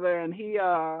awesome brother, and he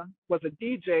was a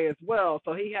DJ as well.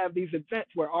 So he had these events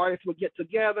where artists would get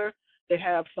together. They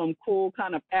have some cool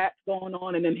kind of acts going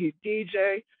on, and then he'd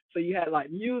DJ. So you had like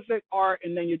music, art,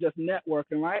 and then you're just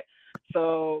networking, right?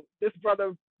 So this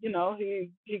brother,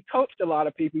 he coached a lot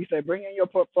of people. He said, "Bring in your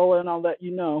portfolio, and I'll let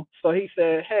you know." So he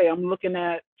said, "Hey, I'm looking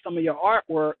at some of your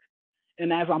artwork,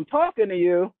 and as I'm talking to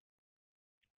you,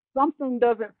 something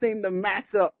doesn't seem to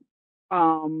match up.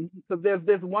 So there's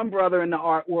this one brother in the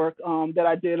artwork that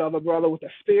I did of a brother with a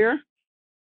spear,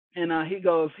 And he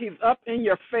goes, he's up in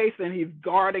your face and he's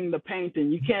guarding the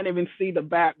painting. You can't even see the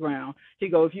background. He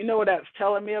goes, you know what that's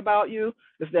telling me about you?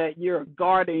 Is that you're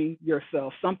guarding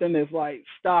yourself. Something is like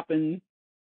stopping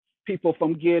people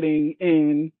from getting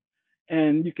in,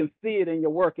 and you can see it in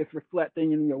your work. It's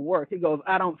reflecting in your work. He goes,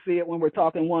 I don't see it when we're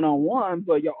talking one-on-one,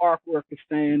 but your artwork is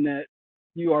saying that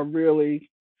you are really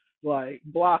like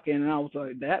blocking. And I was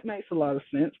like, that makes a lot of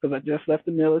sense because I just left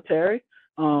the military.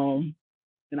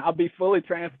 And I'll be fully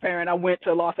transparent. I went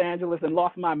to Los Angeles and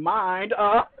lost my mind.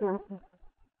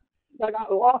 Like I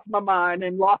lost my mind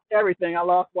and lost everything. I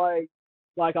lost like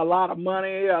a lot of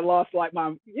money. I lost like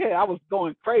I was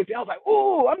going crazy. I was like,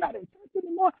 oh, I'm not in church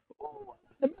anymore.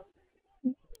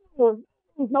 Oh,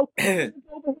 there's no over here.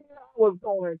 I was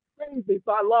going crazy.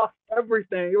 So I lost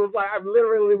everything. It was like I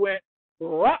literally went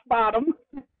rock bottom.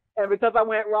 And because I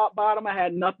went rock bottom, I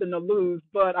had nothing to lose,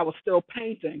 but I was still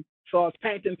painting. So I was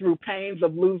painting through pains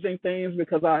of losing things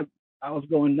because I was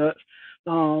going nuts.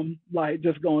 Like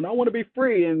just going, I want to be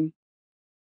free. And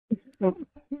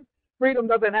freedom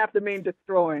doesn't have to mean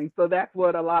destroying. So that's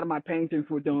what a lot of my paintings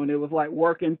were doing. It was like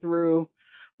working through,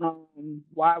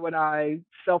 why would I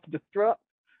self-destruct?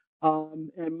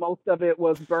 And most of it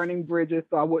was burning bridges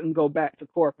so I wouldn't go back to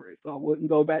corporate, so I wouldn't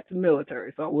go back to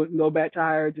military, so I wouldn't go back to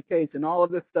higher education. All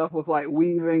of this stuff was like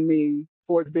weaving me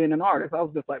towards being an artist. I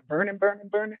was just like burning.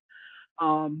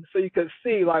 So you could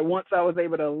see like once I was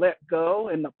able to let go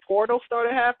and the portal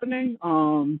started happening,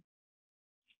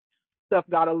 stuff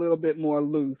got a little bit more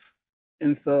loose.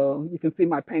 And so you can see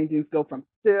my paintings go from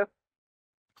stiff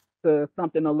to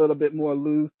something a little bit more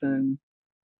loose and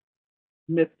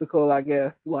mystical, I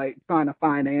guess, like trying to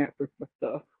find answers for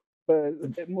stuff.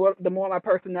 But the more my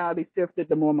personality shifted,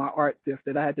 the more my art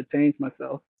shifted. I had to change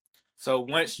myself. So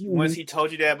once he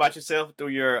told you that about yourself through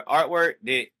your artwork,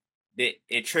 did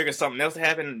it trigger something else to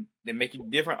happen that make you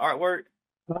different artwork?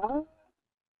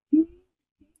 He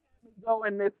go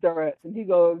in this direction. He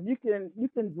goes, you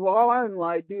can draw and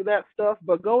like do that stuff,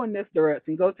 but go in this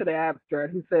direction. Go to the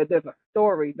abstract. He said there's a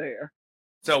story there.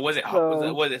 So was it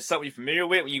something you're familiar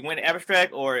with when you went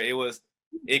abstract, or you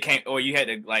had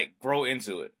to like grow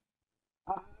into it?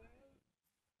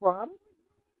 Probably,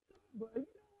 but it's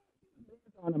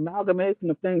an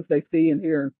amalgamation of things they see and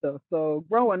hear and stuff. So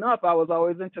growing up, I was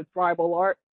always into tribal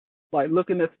art, like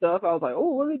looking at stuff. I was like,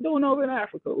 oh, what are they doing over in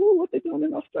Africa? Oh, what they doing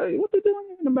in Australia? What they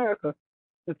doing in America?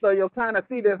 And so you'll kind of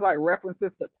see there's like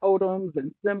references to totems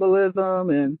and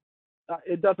symbolism, and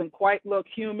it doesn't quite look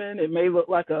human. It may look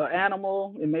like an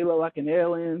animal. It may look like an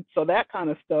alien. So that kind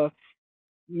of stuff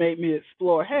made me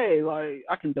explore, hey, like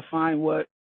I can define what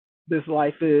this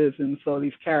life is. And so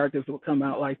these characters will come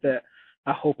out like that.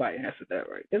 I hope I answered that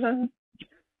right.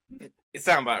 It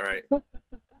sounds about right.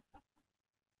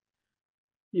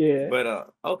 Yeah.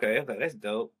 But okay, that's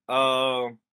dope.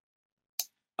 What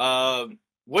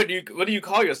do you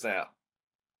call your style?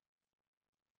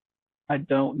 I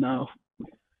don't know.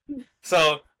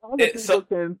 So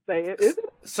can say it. Is it?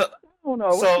 So I don't know.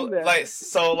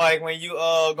 Like when you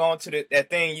going to that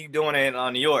thing you doing in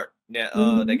New York,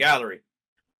 the gallery.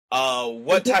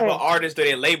 What type of artist do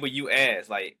they label you as?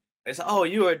 Like it's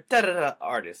you're a da da da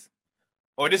artist,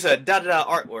 or this a da da da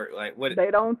artwork. Like what?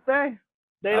 They don't say.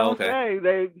 They don't say.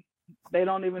 They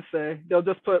don't even say. They'll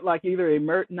just put like either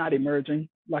not emerging,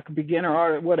 like a beginner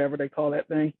art, whatever they call that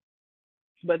thing.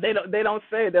 But they don't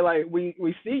say. They're like,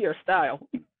 we see your style.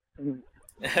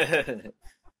 It's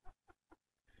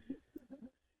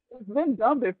been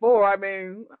done before. I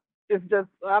mean, it's just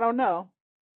I don't know.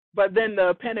 But then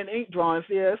the pen and ink drawings,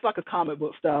 yeah, it's like a comic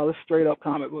book style. It's straight up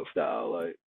comic book style,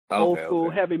 like old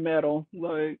school heavy metal,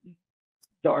 like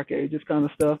Dark Ages kind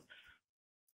of stuff.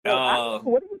 So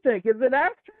what do you think? Is it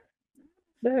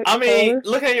abstract? I mean,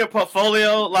 look at your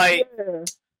portfolio, like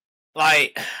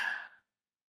I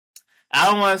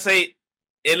don't want to say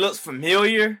it looks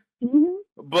familiar,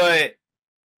 but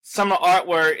some of the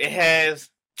artwork it has.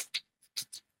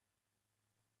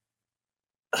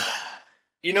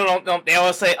 You know, they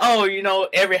always say,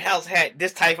 every house had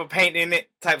this type of paint in it,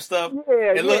 type stuff.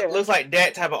 Yeah, it looks like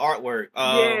that type of artwork.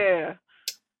 Yeah.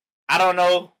 I don't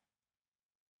know.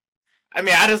 I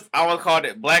mean, I want to call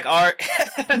it black art.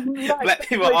 Black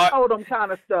people art. Totem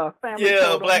kind of stuff. Family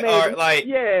totem, black maybe. Art. Like,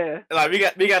 like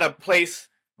we got a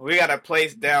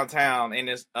place downtown in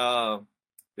this,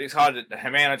 it's called the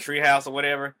Havana Treehouse or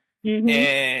whatever.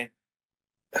 And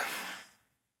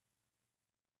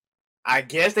I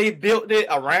guess they built it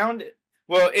around it.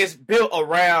 Well, it's built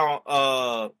around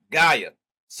Gaia.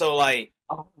 So like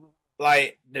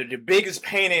the biggest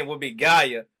painting would be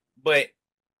Gaia, but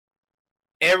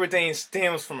everything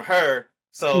stems from her.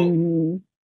 So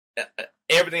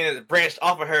everything that's branched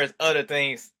off of her is other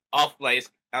things off. Like,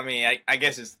 I mean, I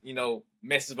guess it's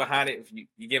messes behind it. If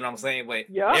you get what I'm saying, but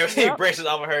Yeah, everything yeah. branches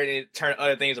off of her and it turn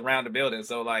other things around the building.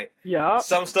 So like, Yeah.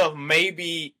 some stuff may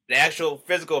be the actual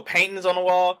physical paintings on the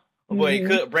wall, but it Mhm.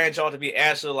 could branch off to be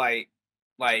actual like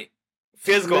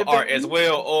physical Living? art as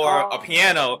well, or a Oh.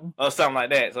 piano or something like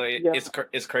that. So Yeah.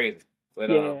 it's crazy. But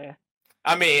Yeah.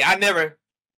 I mean, I never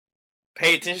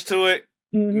paid attention to it.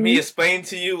 Mhm. Me explaining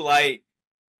to you like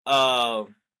how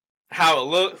it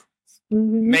looks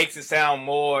Mhm. makes it sound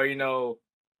more,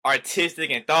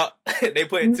 artistic and thought they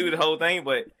put into the whole thing.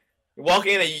 But you walk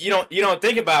in and you don't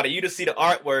think about it. You just see the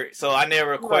artwork. So I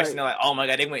never questioned Right. like, oh my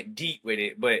god, they went deep with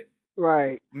it. But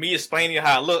Right. me explaining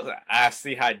how it looks, I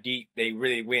see how deep they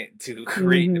really went to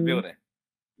create the Mhm. building.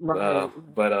 Right.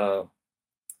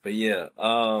 But yeah.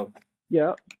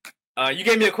 Yep. You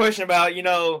gave me a question about,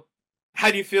 how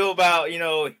do you feel about,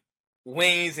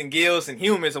 wings and gills and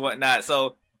humans and whatnot.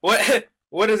 So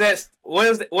what does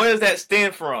that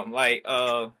stem from? Like,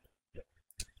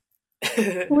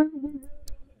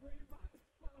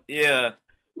 yeah.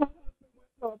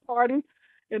 A party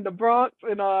in the Bronx,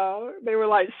 and they were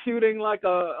like shooting like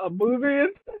a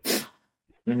movie,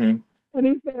 Mm-hmm. and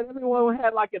he said everyone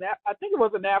had like I think it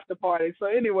was an after party. So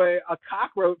anyway, a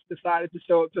cockroach decided to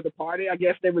show up to the party. I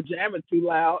guess they were jamming too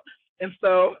loud, and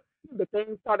so the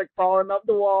thing started crawling up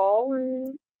the wall.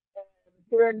 And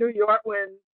here in New York,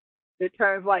 when it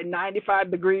turns like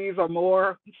 95 degrees or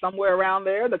more, somewhere around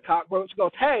there, the cockroach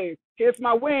goes, "Hey, here's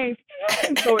my wings,"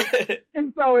 and so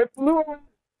it flew around.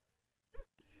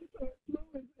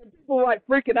 And people were like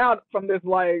freaking out from this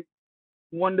like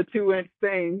 1 to 2 inch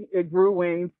thing. It grew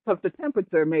wings because the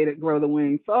temperature made it grow the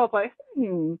wings. So I was like,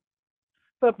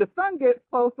 So if the sun gets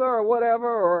closer or whatever,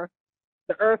 or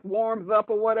the earth warms up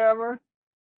or whatever,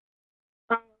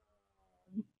 um,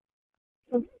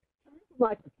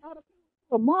 like a caterpillar,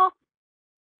 a moth,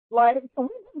 like can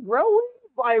we grow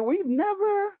wings? Like we've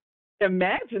never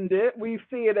imagined it. We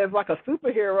see it as like a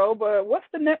superhero, but what's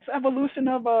the next evolution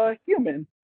of a human?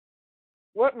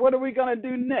 What are we gonna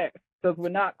do next? Because we're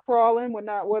not crawling, we're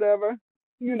not whatever,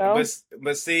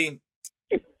 but see,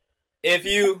 if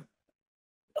you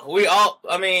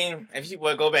if you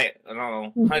go back, I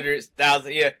don't know, hundreds,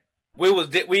 thousands, yeah, we was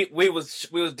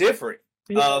different.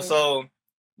 Yeah. So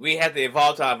we had to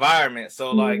evolve to our environment.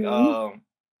 So like,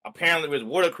 apparently we're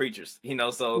water creatures,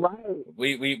 so Right.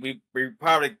 we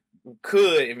probably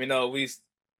could, we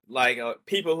like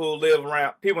people who live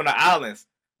around people in the islands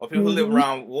or people who live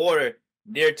around water.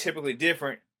 They're typically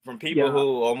different from people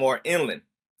who are more inland.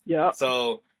 Yeah.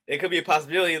 So it could be a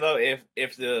possibility though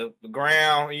if the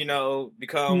ground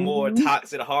become more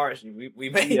toxic or harsh, we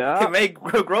may it may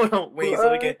grow on wings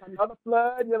so we can another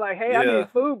flood. You're like, hey, I need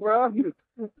food, bro.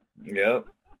 Yep.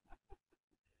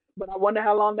 But I wonder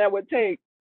how long that would take.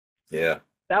 Yeah.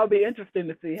 That would be interesting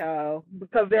to see how,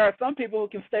 because there are some people who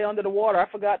can stay under the water. I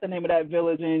forgot the name of that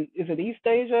village is it East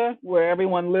Asia, where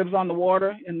everyone lives on the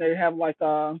water and they have like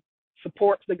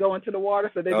supports that go into the water,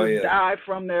 so they dive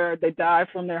from their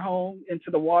home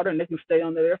into the water and they can stay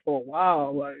under there for a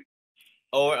while. Like,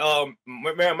 or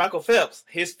remember Michael Phelps,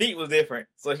 his feet was different,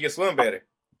 so he could swim better.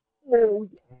 Oh,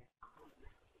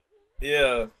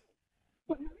 yeah.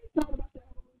 In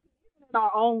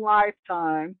our own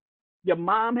lifetime, your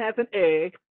mom has an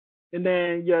egg, and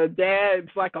then your dad's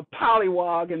like a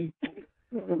pollywog, and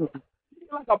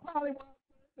like a pollywog,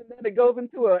 and then it goes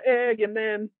into an egg, and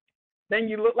then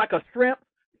you look like a shrimp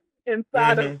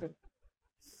inside of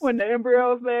when the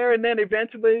embryo's there, and then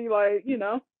eventually, like,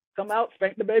 come out,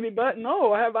 spank the baby butt, and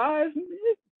I have eyes.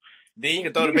 Then you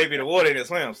can throw the baby in the water and it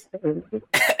swims.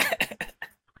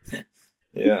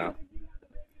 Yeah.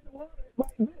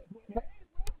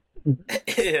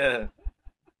 Yeah.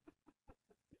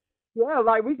 Yeah,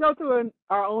 like we go through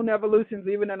our own evolutions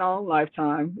even in our own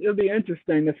lifetime. It'll be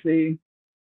interesting to see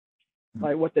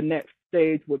like what the next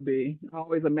stage would be. I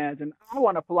always imagine I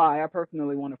want to fly. I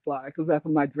personally want to fly because that's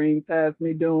what my dreams has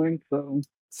me doing. So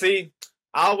see,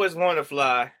 I always want to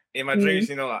fly. In my dreams,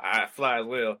 I fly as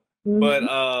well.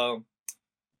 But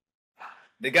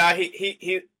the guy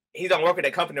he don't work at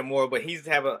that company anymore, but he's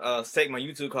have a segment on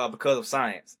YouTube called Because of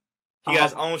Science. He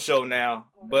got his own show now,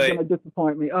 but it's gonna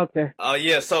disappoint me. Okay.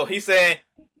 Yeah. So he said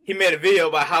he made a video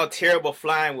about how terrible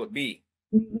flying would be.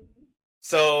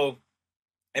 So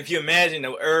if you imagine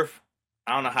the Earth,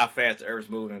 I don't know how fast the Earth's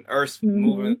moving. Earth's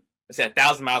moving, it's at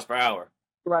 1,000 miles per hour.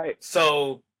 Right.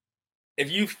 So if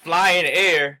you fly in the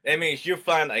air, that means you're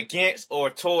flying against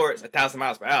or towards 1,000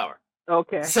 miles per hour.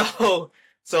 Okay. So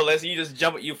let's say you just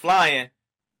jump, you flying.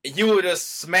 You would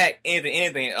just smack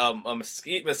anything, a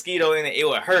mosquito in it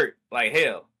would hurt like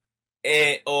hell.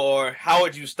 Or how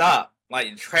would you stop? Like,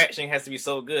 the traction has to be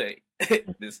so good.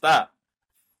 then stop.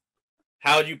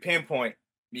 How would you pinpoint?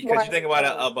 Because Right. you think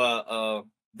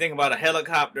about a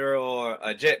helicopter or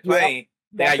a jet Yep. plane,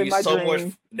 they That's gotta in use my so much.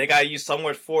 dreams. They gotta use so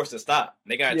much force to stop.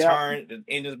 They gotta Yep. turn the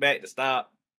engines back to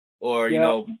stop, or you Yep.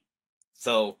 know.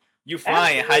 So you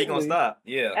flying, how you gonna Absolutely. stop?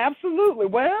 Yeah, Absolutely.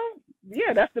 Well,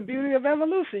 yeah, that's the beauty of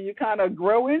evolution. You kind of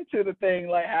grow into the thing.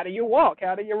 Like, how do you walk?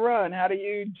 How do you run? How do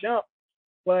you jump?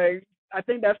 Like, I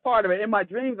think that's part of it. In my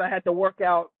dreams, I had to work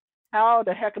out how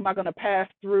the heck am I going to pass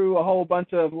through a whole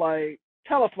bunch of like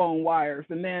telephone wires,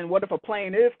 and then what if a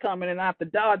plane is coming and I have to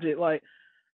dodge it? Like,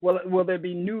 will there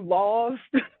be new laws?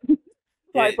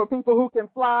 Like it, for people who can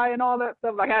fly and all that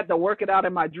stuff. Like I had to work it out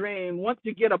in my dream. Once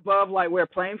you get above like where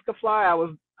planes could fly,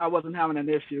 I wasn't having an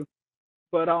issue.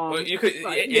 But well, you could.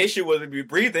 like, The issue was if you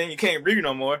breathing, you can't breathe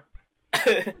no more.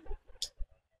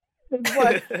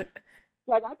 but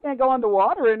like I can't go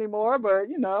underwater anymore. But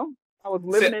you know, I was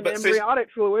living in But embryonic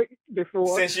fluid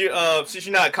before. since you're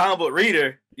not a comic book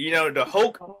reader, you know the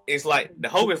Hulk is like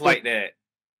that.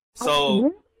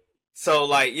 So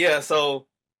like yeah, so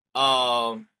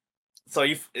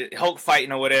you Hulk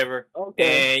fighting or whatever,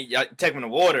 Okay. and you take him in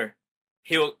the water,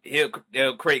 he'll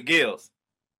create gills.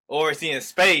 Or is he in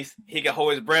space, he can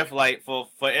hold his breath like for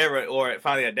forever, or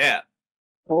finally adapt.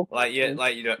 Okay.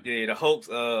 Like the Hulk's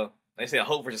they say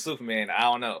Hulk versus Superman. I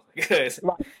don't know because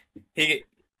Right. he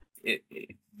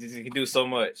can do so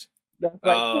much.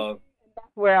 That's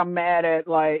where I'm mad at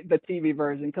like the TV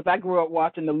version because I grew up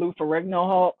watching the Lou Ferrigno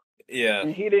Hulk, Yeah,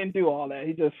 and he didn't do all that.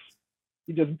 He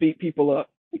just beat people up.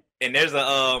 and there's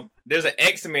an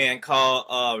X-Men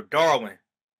called Darwin.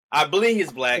 I believe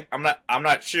he's black. I'm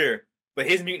not sure, but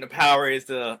his mutant power is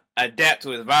to adapt to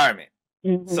his environment.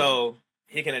 Mm-hmm. So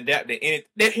he can adapt to any.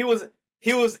 He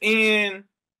was in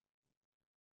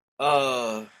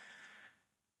I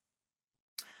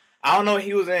don't know.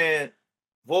 He was in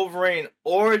Wolverine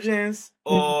Origins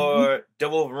or The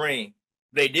Wolverine.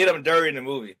 They did him dirty in the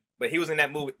movie, but he was in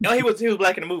that movie. No, he was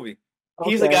black in the movie. Okay.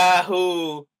 He's the guy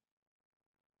who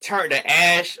turned to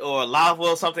ash or lava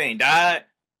or something and died.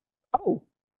 Oh.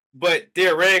 But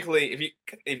theoretically, if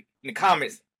in the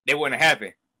comics, that wouldn't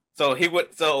happen. So he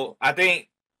would. So I think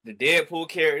the Deadpool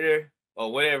character or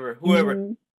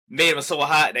whoever made him so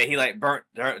hot that he like turned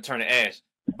to ash.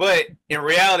 But in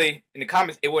reality, in the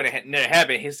comics, it wouldn't have never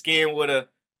happened. His skin would have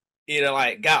either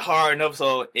like got hard enough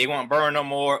so it won't burn no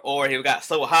more, or he got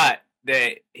so hot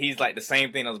that he's like the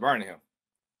same thing that was burning him.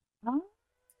 Huh?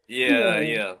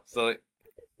 Yeah. So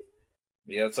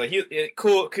he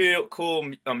cool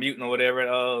mutant or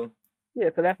whatever. Yeah,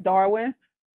 so that's Darwin.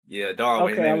 Yeah,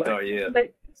 Darwin. Okay, His name is Darwin. Yeah.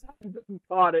 They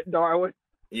called it Darwin.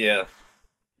 Yeah.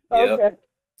 Okay.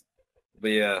 But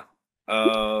yeah.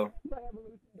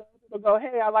 They'll go,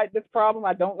 hey, I like this problem.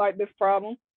 I don't like this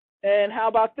problem. And how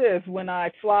about this? When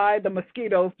I fly, the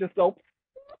mosquitoes just go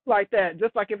like that.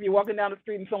 Just like if you're walking down the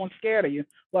street and someone's scared of you.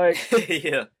 Like,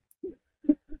 yeah.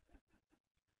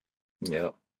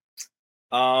 Yep.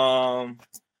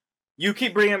 You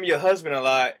keep bringing up your husband a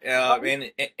lot,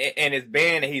 and his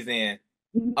band that he's in.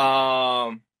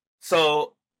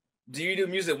 So do you do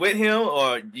music with him,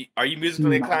 or are you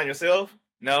musically inclined yourself?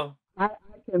 No. I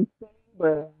can sing,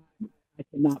 but I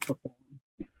cannot perform.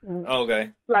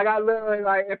 Okay. Like I literally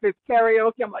like if it's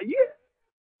karaoke, I'm like yeah.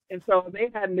 And so they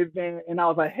had an event, and I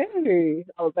was like, hey,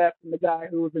 I was asking the guy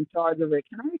who was in charge of it,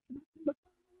 can I sing the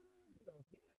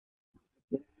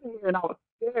song? And I was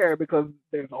scared because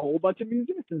there's a whole bunch of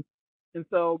musicians. And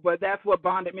so, but that's what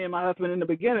bonded me and my husband in the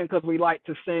beginning because we like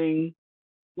to sing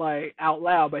like out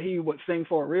loud, but he would sing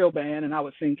for a real band and I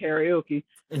would sing karaoke.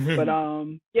 But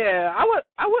yeah,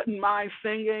 I wouldn't mind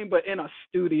singing, but in a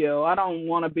studio. I don't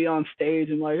want to be on stage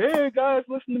and like, hey guys,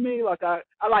 listen to me. Like I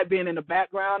like being in the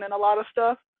background in a lot of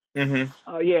stuff.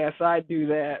 Yeah, so I do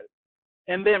that.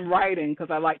 And then writing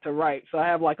because I like to write. So I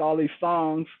have like all these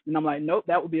songs and I'm like, nope,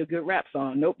 that would be a good rap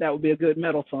song. Nope, that would be a good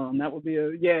metal song. That would be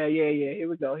yeah. Here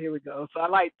we go. So I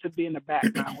like to be in the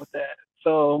background with that.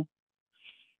 So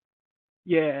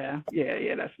yeah,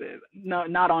 that's it. No,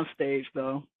 not on stage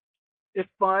though. It's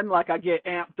fun. Like I get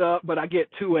amped up, but I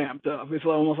get too amped up. It's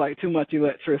almost like too much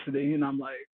electricity, and I'm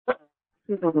like,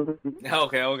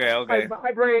 okay. I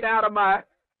vibrate out of my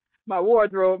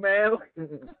wardrobe, man.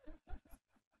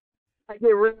 I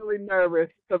get really nervous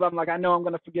because I'm like, I know I'm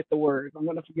gonna forget the words.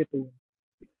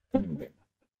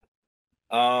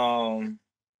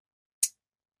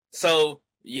 So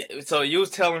you was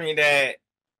telling me that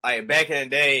like back in the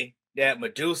day that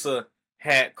Medusa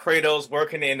had Kratos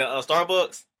working in the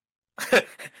Starbucks.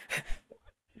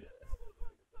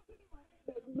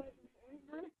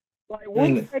 Like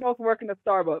when Kratos working at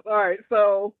Starbucks. All right,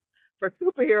 so for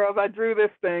superheroes, I drew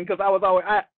this thing because I was always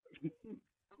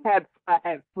I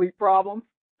had sleep problems.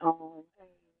 And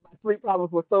my sleep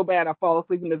problems were so bad I fall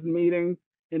asleep in this meeting,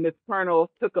 and this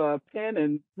colonel took a pen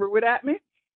and threw it at me.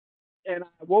 And I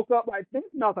woke up like this,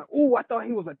 and I was like, "Ooh, I thought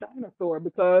he was a dinosaur,"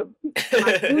 because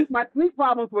my sleep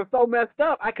problems were so messed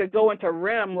up. I could go into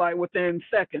REM like within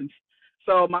seconds.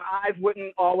 So my eyes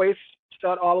wouldn't always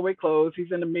shut all the way closed.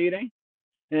 He's in the meeting,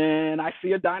 and I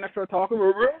see a dinosaur talking,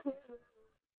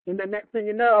 and the next thing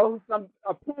you know,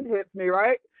 a pin hits me.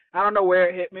 Right? I don't know where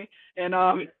it hit me, and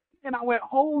I went,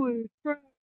 "Holy crap!"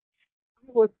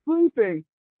 I was sleeping.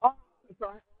 Oh, so I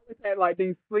always had like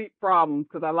these sleep problems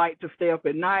because I like to stay up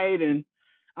at night, and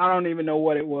I don't even know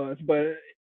what it was, but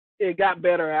it got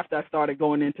better after I started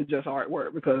going into just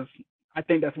artwork because I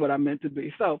think that's what I meant to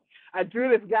be. So I drew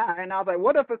this guy, and I was like,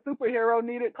 "What if a superhero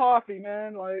needed coffee,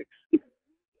 man? Like,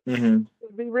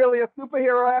 Mm-hmm. be really a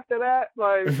superhero after that?"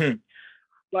 Mm-hmm.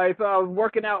 Like so I was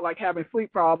working out, like having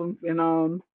sleep problems, and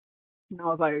I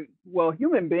was like, well,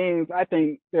 human beings, I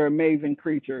think they're amazing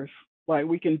creatures. Like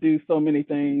we can do so many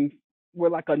things. We're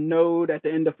like a node at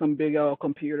the end of some big old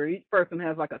computer. Each person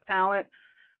has like a talent,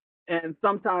 and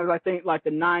sometimes I think like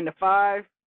the 9 to 5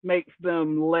 makes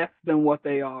them less than what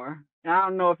they are. And I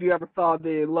don't know if you ever saw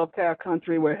the Lovecraft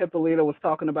Country where Hippolyta was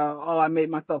talking about, oh, I made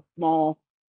myself small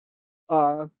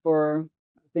for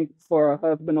I think for a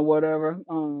husband or whatever.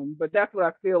 But that's what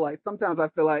I feel like. Sometimes I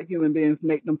feel like human beings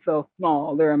make themselves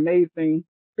small. They're amazing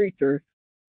creatures.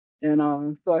 And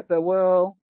so I said,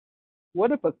 well,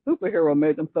 what if a superhero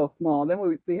made themselves small? Then we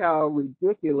would see how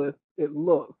ridiculous it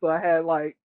looks. So I had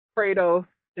like Kratos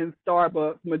in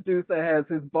Starbucks. Medusa has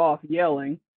his boss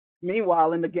yelling.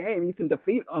 Meanwhile, in the game, you can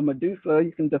defeat a Medusa.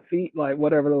 You can defeat like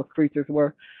whatever those creatures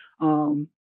were. Um,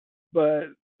 but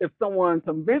if someone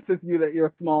convinces you that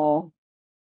you're small,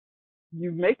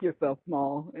 you make yourself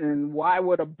small. And why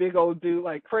would a big old dude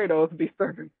like Kratos be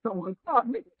serving someone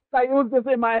coffee? Like it was just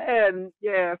in my head, and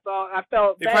yeah. So I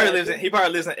felt He probably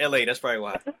bad. lives in LA. That's probably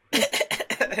why.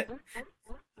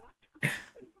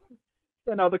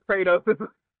 The Kratos is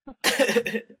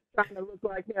trying to look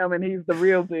like him, and he's the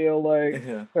real deal. Like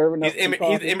Yeah. serving He's up some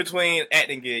coffee. in between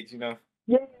acting gigs, you know.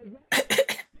 Yeah,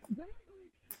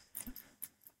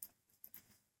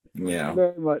 Yeah.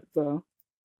 very much so.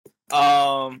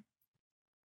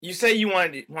 You say you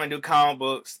want to do comic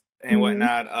books and Mhm.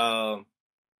 whatnot.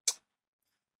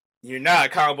 You're not a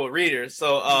comic book reader,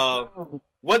 so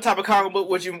what type of comic book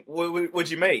would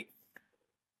you make?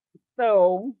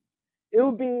 So it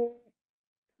would be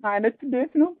kind of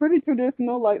traditional, pretty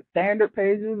traditional, like standard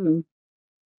pages and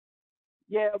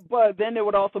yeah, but then there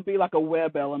would also be like a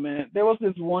web element. There was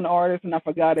this one artist, and I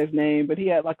forgot his name, but he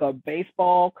had like a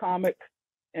baseball comic,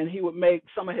 and he would make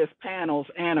some of his panels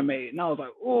animate. And I was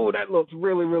like, "Ooh, that looks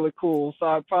really, really cool." So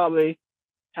I'd probably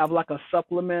have like a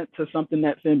supplement to something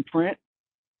that's in print.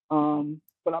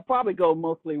 But I'll probably go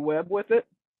mostly web with it,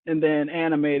 and then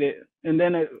animate it. And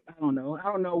then I don't know.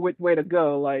 I don't know which way to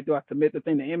go. Like, do I submit the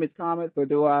thing to Image Comics, or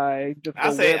do I just I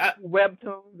go say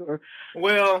webtoons? Or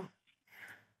well,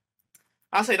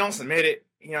 I say don't submit it.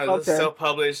 You know, just okay,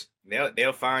 self-publish.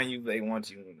 They'll find you if they want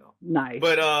you. You know. nice,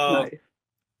 But nice.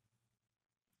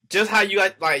 just how you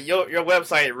got like your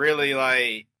website really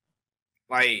like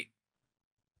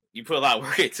you put a lot of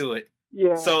work into it.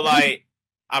 Yeah. So like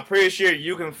I'm pretty sure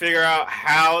you can figure out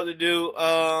how to do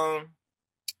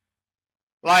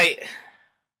like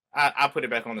I put it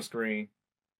back on the screen.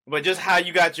 But just how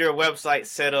you got your website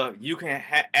set up, you can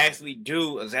actually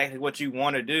do exactly what you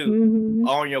want to do Mhm.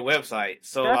 on your website.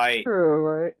 So That's like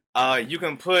true, right? you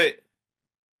can put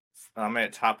I'm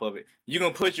at the top of it. You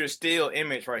can put your still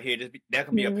image right here. That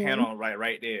can be a Mhm. panel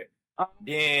right there. Um,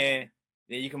 Then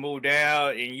you can move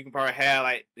down, and you can probably have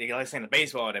like saying the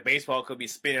baseball. The baseball could be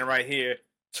spinning right here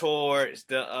towards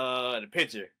the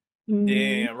picture. mhm.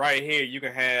 Then right here you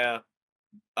can have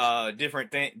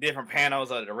different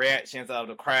panels of the reactions of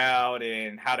the crowd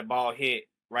and how the ball hit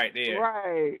right there.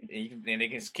 Right. And they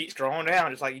can keep scrolling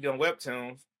down just like you do on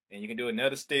webtoons, and you can do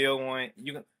another still one.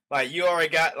 You can like you already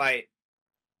got like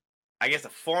I guess the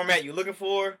format you're looking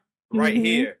for right Mhm.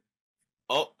 here.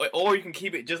 Or you can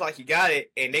keep it just like you got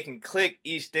it, and they can click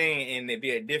each thing, and it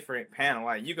be a different panel.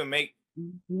 Like you can make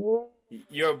Yeah.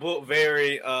 your book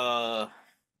very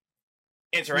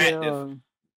interactive Yeah.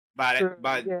 by True.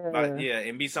 that Yeah.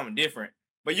 and be something different.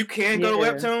 But you can go to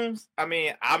Yeah. webtoons. I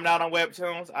mean, I'm not on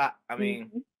webtoons. I mean,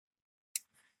 Mhm.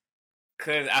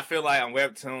 cause I feel like on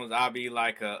webtoons I'll be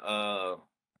like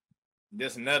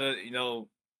just another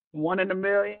 1 in a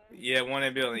million. yeah, one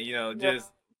in a billion. Yeah. Just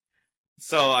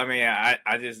so I mean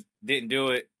I just didn't do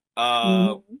it.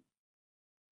 Uh,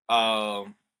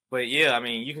 Mhm. but yeah, I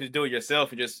mean you can just do it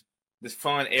yourself and just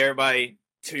fun everybody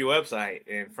to your website,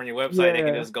 and from your website they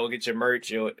can Yeah. just go get your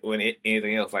merch or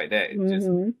anything else like that. Just,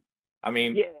 Mhm. I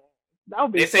mean, Yeah. That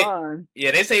would be they say, fun.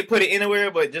 yeah, they say put it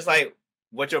anywhere, but just like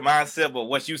what your mindset, but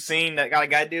what you seen that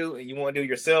guy do, and you want to do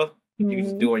yourself, you can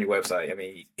just Mhm. do it on your website. I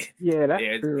mean, Yeah, that's yeah,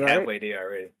 it's true, right? halfway there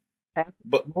already.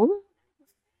 But Absolutely.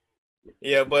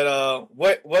 yeah, but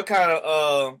what kind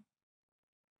of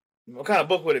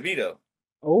book would it be though?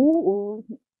 Oh,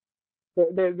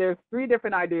 there's three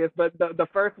different ideas, but the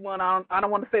first one I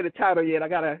don't want to say the title yet. I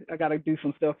gotta do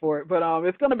some stuff for it. But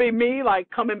it's gonna be me like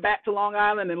coming back to Long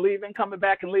Island and leaving, coming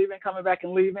back and leaving, coming back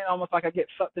and leaving, almost like I get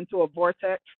sucked into a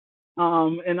vortex,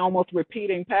 and almost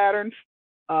repeating patterns.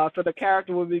 So the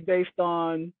character will be based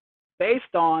on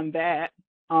that.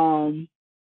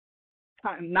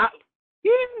 Not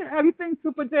yeah. Have you seen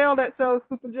Super Jail? That show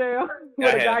Super Jail,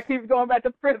 where the guy have. keeps going back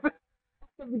to prison at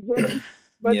the beginning.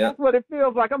 But Yeah. that's what it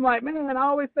feels like. I'm like, man, I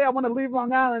always say I want to leave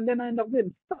Long Island, then I end up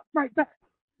getting stuck right back.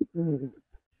 Mhm.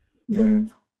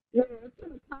 Yeah, it's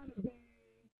gonna kind of be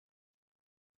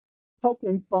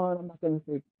poking fun. I'm not gonna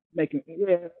say making. Yeah,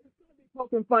 it's gonna be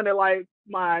poking fun at like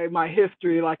my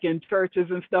history, like in churches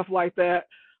and stuff like that.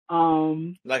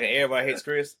 Like an Everybody Hates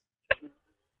Chris.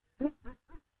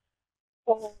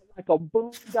 Or like a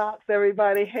Boondocks,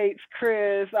 Everybody Hates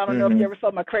Chris. I don't know if you ever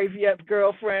saw My Crazy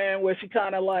Ex-Girlfriend, where she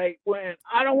kind of like went,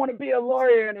 I don't want to be a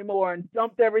lawyer anymore, and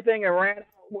dumped everything and ran out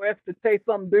west to chase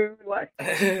some dude. Like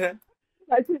she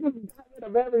just got rid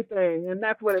of everything, and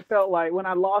that's what it felt like when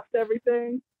I lost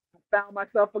everything. I found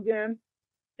myself again,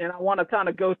 and I want to kind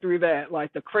of go through that,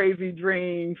 like the crazy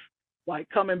dreams, like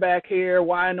coming back here.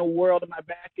 Why in the world am I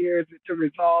back here? Is it to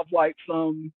resolve like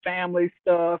some family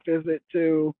stuff? Is it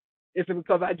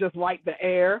because I just like the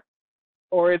air,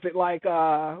 or is it like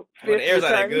Well, fish the air's not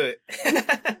that returning?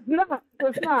 good. No,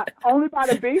 it's not. Only by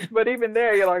the beach, but even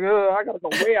there, you're like, oh, I gotta go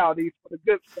way out east for the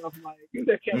good stuff. Like,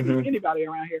 there can't be anybody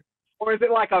around here. Or is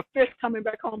it like a fish coming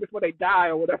back home before they die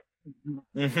or whatever?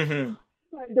 Mhm.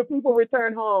 Like, the people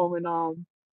return home and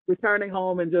returning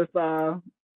home and just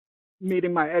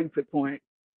meeting my exit point.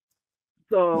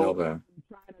 So Okay. I'm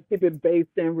trying to keep it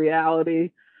based in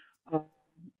reality. I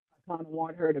kind of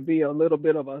want her to be a little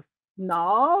bit of a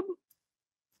snob,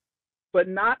 but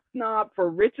not snob for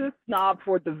riches, snob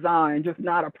for design, just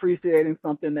not appreciating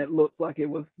something that looks like it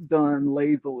was done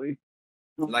lazily.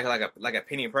 Like a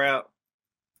Penny Proud.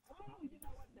 Oh, you know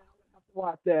what? Now I have to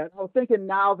watch that. I was thinking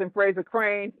Niles and Fraser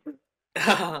Crane.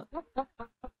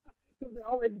 They're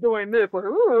always doing this,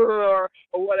 or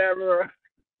whatever.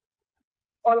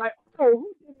 Or like, oh,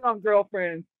 who did it on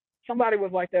Girlfriends? Somebody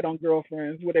was like that on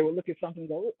Girlfriends, where they would look at something and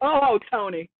go, oh,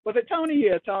 Tony. Was it Tony?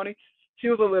 Yeah, Tony. She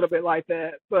was a little bit like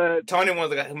that, but Tony was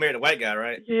the guy who married the white guy,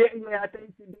 right? yeah, I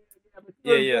think she did. Yeah, but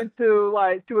she was Yeah. into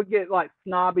like she would get like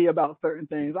snobby about certain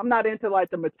things. I'm not into like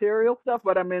the material stuff,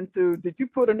 but I'm into. Did you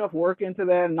put enough work into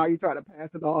that, and are you trying to pass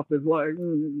it off as like,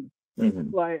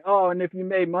 like, oh, and if you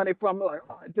made money from it, like,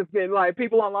 oh, it just get like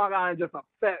people on Long Island just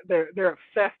upset. They're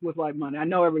obsessed with like money. I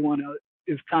know everyone else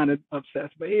is kind of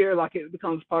obsessed, but here, like, it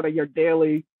becomes part of your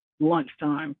daily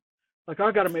lunchtime. Like,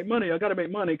 I gotta make money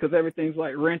because everything's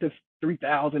like rent is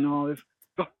 3,000 and all this.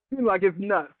 Like, it's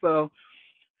nuts. So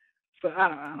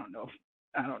I don't know.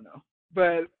 But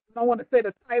I don't want to say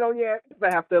the title yet because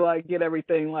I have to like get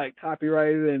everything like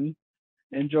copyrighted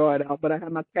and draw it out. But I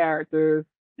have my characters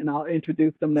and I'll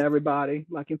introduce them to everybody.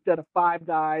 Like, instead of 5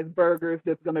 guys burgers,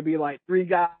 there's gonna be like 3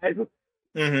 guys. So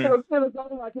it's gonna go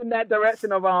like in that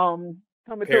direction of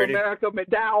Coming Parody. to America,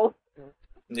 McDowell's,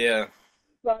 Yeah.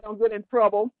 so I don't get in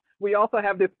trouble. We also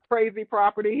have this crazy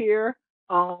property here.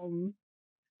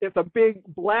 It's a big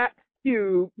black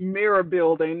cube mirror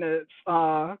building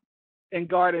that's in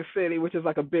Garden City, which is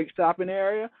like a big shopping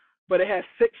area, but it has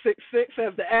 666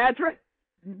 as the address,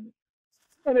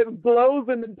 and it glows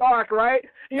in the dark, right?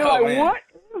 And you're like, man. what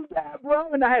is that,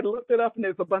 bro? And I had looked it up, and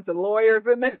there's a bunch of lawyers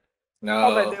in there. Oh,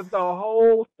 No. there's the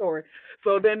whole story.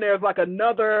 So then there's like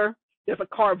there's a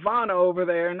Carvana over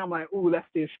there, and I'm like, ooh, that's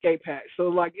the escape hatch. So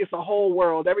like, it's a whole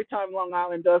world. Every time Long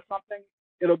Island does something,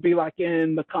 it'll be like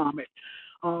in the comic.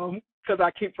 Because I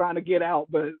keep trying to get out,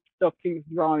 but stuff keeps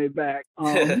drawing me back.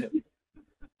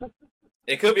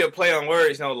 It could be a play on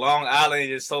words. Long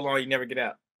Island is so long you never get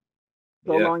out.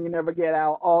 So long you never get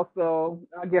out. Also,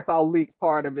 I guess I'll leak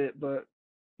part of it, but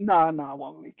no, I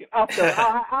won't leak it. I'll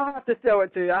have to show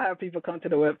it to you. I'll have people come to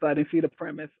the website and see the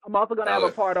premise. I'm also going to have a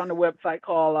part on the website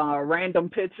called Random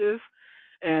Pitches.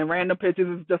 And Random Pitches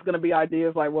is just going to be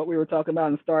ideas like what we were talking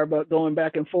about in Starbucks, going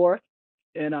back and forth.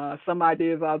 And some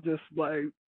ideas I'll just like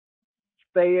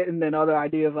say it, and then other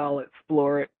ideas I'll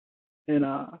explore it. And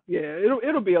yeah,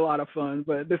 it'll be a lot of fun.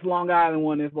 But this Long Island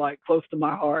one is like close to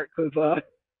my heart because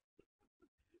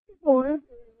people live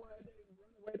here and they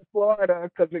run away to Florida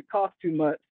because it costs too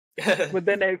much. But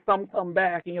then some come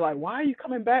back, and you're like, why are you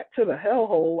coming back to the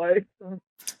hellhole? Like,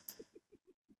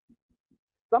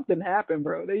 something happened,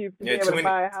 bro. They used to be able to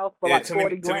buy a house for like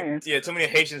 40 grand. Too many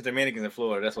Haitians, Dominicans in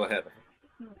Florida. That's what happened.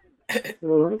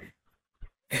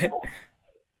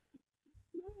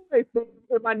 In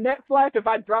my next life, if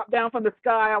I drop down from the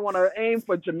sky, I want to aim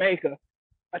for Jamaica.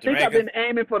 I think I've been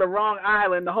aiming for the wrong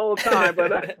island the whole time,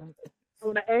 but I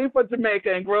want to aim for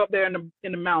Jamaica and grow up there in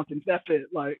the mountains. That's it.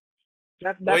 Like,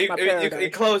 that's my paradise.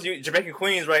 You close. Jamaican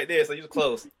Queens right there, so you're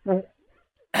close. Food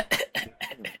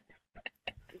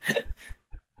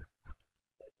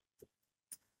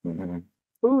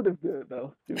is good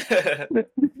though. I'll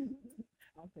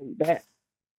tell you that.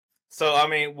 So I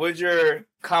mean, would your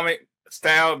comic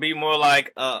style be more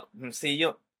like see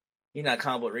you're not a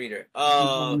comic book reader.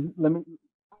 Let me.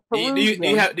 Do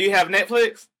you have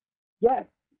Netflix? Yes.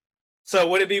 So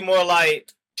would it be more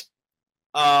like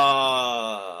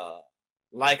a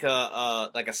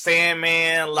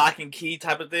Sandman, Lock and Key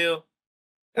type of deal?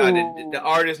 The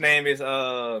artist's name is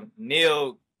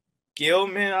Neil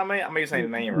Gaiman. I may be saying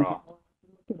the name wrong.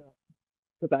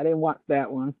 Because I didn't watch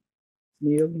that one.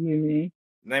 Neil Gaiman.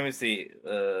 Let me see.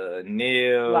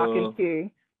 Neil. Lock and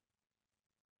Key.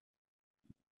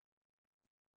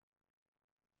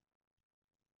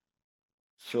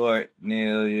 Short,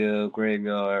 Neil,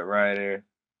 Graveyard Writer.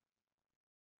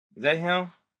 Is that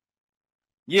him?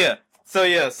 Yeah. So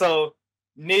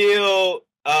Neil,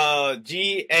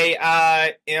 Gaiman.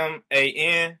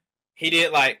 He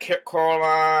did like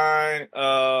Coraline,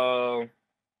 of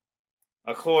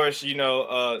course,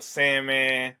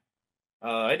 Sandman.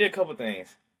 He did a couple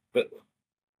things. But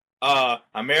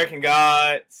American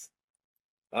Gods,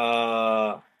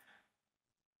 The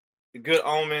Good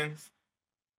Omens,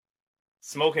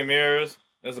 Smoke and Mirrors.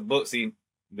 There's a books he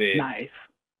did. Nice.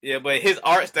 Yeah, but his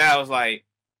art style is like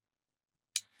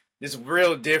just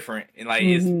real different, and like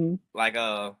it's like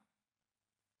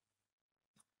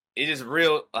it's just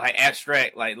real like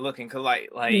abstract, like looking, cause like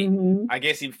I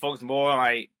guess he focused more on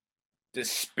like the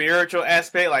spiritual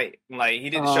aspect, like he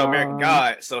didn't show American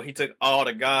Gods, so he took all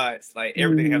the gods, like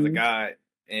everything has a god,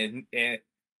 and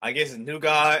I guess it's new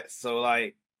gods. So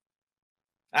like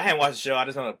I hadn't watched the show, I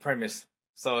just know the premise.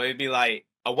 So it'd be like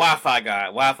a Wi-Fi god.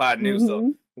 Wi-Fi new,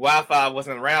 so Wi-Fi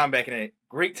wasn't around back in the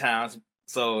Greek times,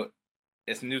 so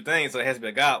it's a new thing, so it has to be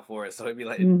a god for it. So it'd be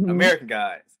like American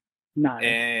Gods.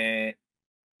 Nice.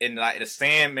 And like the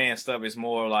Sandman stuff is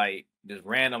more like just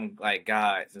random like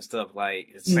gods and stuff, like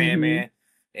it's Sandman.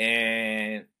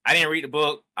 And I didn't read the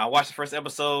book. I watched the first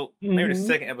episode, maybe the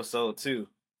second episode too.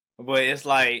 But it's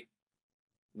like,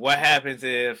 what happens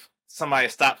if somebody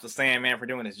stops the Sandman from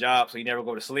doing his job, so you never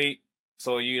go to sleep?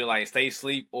 So you like stay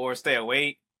asleep or stay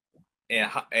awake, and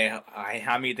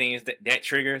how many things that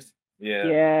triggers?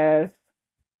 Yeah.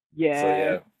 Yeah. So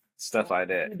yeah, stuff like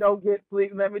that. You don't get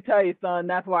sleep. Let me tell you, son.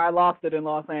 That's why I lost it in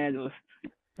Los Angeles.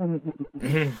 I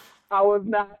was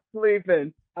not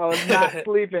sleeping.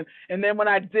 And then when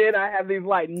I did, I had these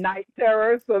like night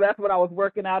terrors. So that's what I was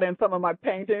working out in some of my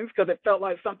paintings, because it felt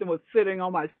like something was sitting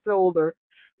on my shoulder,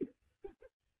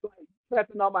 like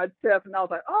pressing on my chest, and I was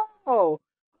like, oh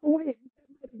wait,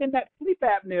 then that sleep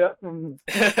apnea.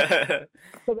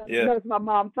 So that's my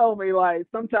mom told me, like,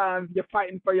 sometimes you're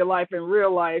fighting for your life in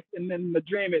real life, and then in the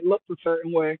dream it looks a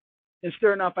certain way. And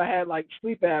sure enough, I had like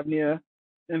sleep apnea,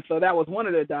 and so that was one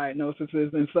of the diagnoses.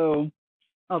 And so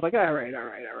I was like, all right.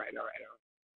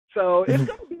 So it's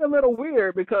gonna be a little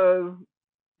weird, because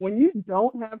when you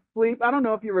don't have sleep, I don't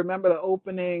know if you remember the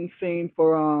opening scene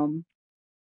for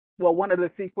one of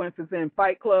the sequences in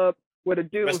Fight Club where the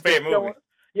dude was just going.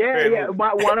 Yeah.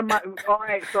 One of my. All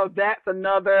right, so that was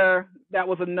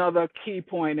another key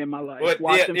point in my life.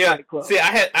 Watching Fight Club. See,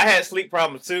 I had sleep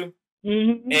problems too,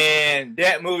 and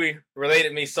that movie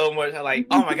related me so much. I'm like,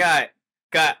 oh my god,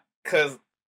 because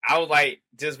I was like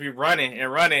just be running, and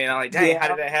I'm like, dang, how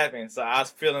did that happen? So I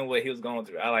was feeling what he was going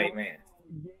through. I like, man.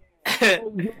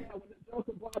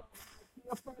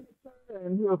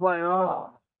 And he was like,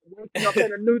 waking up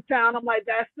in a new town. I'm like,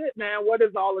 that's it, man. What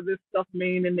does all of this stuff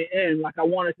mean in the end? Like, I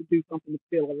wanted to do something to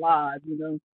feel alive,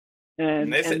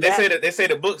 And they say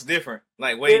the book's different.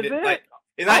 Like, like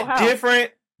it's not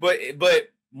different, but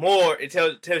more. It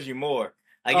tells you more.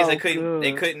 I guess they couldn't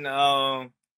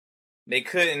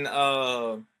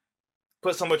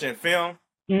put so much in film.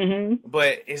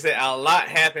 But it said a lot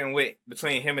happened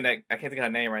between him and that. I can't think of her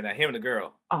name right now. Him and the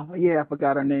girl. Oh yeah, I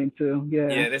forgot her name too.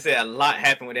 Yeah, they said a lot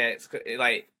happened with that.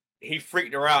 Like, he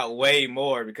freaked her out way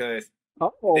more, because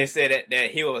they said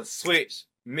that he would switch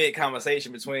mid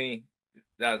conversation between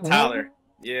Tyler.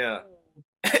 Yeah.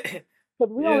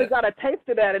 Because we only got a taste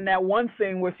of that in that one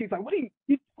scene where she's like, "What do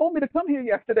you told me to come here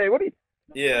yesterday? What do you?"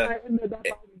 Yeah. And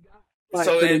that's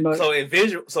all we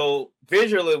got. So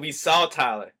visually we saw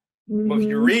Tyler, but if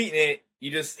you're reading it, you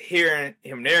just hearing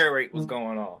him narrate what's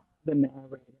going on. The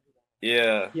narrator.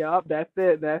 Yeah. Yep, that's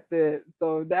it.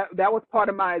 So that was part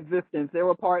of my existence. There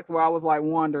were parts where I was like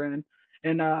wandering,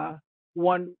 and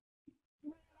one.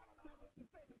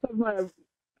 I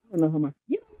don't know how much.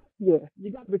 Yeah,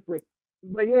 you got to be free.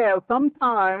 But yeah,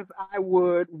 sometimes I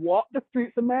would walk the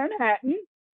streets of Manhattan,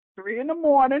 3 in the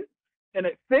morning, and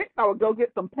at 6 I would go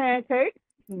get some pancakes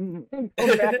and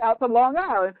go back out to Long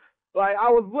Island. Like I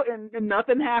was looking, and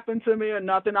nothing happened to me or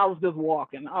nothing. I was just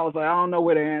walking. I was like, I don't know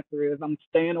where the answer is. I'm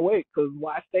staying awake because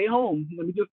why stay home? Let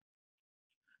me just.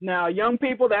 Now, young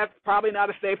people, that's probably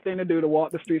not a safe thing to do to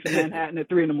walk the streets of Manhattan at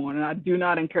 3 in the morning. I do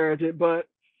not encourage it, but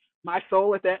my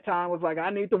soul at that time was like,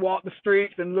 I need to walk the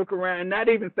streets and look around. And that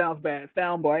even sounds bad,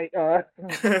 soundbite.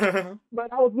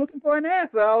 But I was looking for an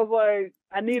answer. I was like,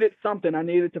 I needed something. I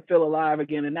needed to feel alive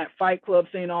again. And that Fight Club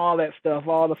scene, all that stuff,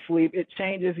 all the sleep, it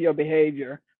changes your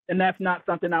behavior. And that's not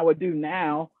something I would do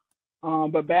now.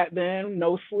 But back then,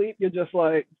 no sleep, you're just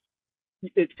like,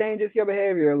 it changes your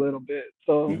behavior a little bit.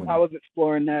 So I was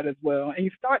exploring that as well. And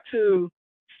you start to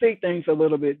see things a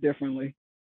little bit differently.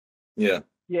 Yeah.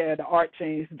 Yeah, the art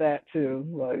changed that too,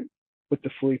 like with the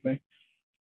sleeping.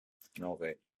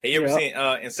 Okay. Have you ever seen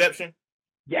Inception?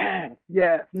 Yeah.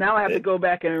 Now I have to go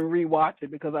back and rewatch it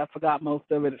because I forgot most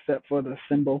of it except for the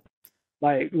symbol,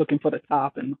 like looking for the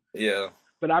top and. Yeah.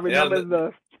 But I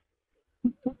remember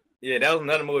Yeah, that was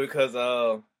another movie because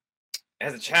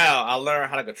as a child I learned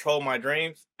how to control my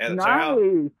dreams as a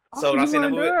child. So when I seen the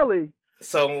movie, early.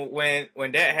 So when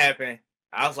that happened,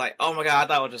 I was like, oh my God, I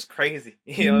thought it was just crazy.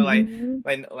 You know,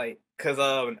 like, cause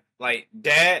like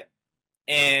Dad,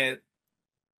 and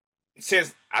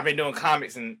since I've been doing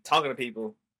comics and talking to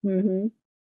people,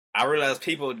 I realized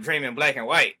people dream in black and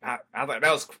white. I thought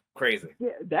that was crazy.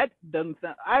 Yeah, that doesn't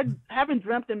sound. I haven't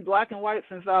dreamt in black and white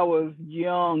since I was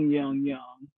young.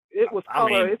 It was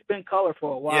color. It's been color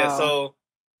for a while. Yeah, so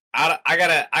I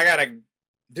gotta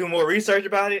do more research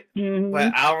about it,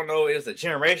 but I don't know if it's a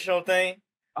generational thing.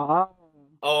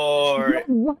 Or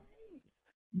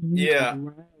yeah,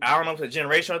 I don't know if it's a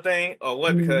generational thing or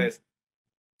what, because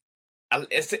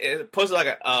it's supposed to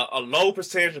like a low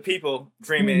percentage of people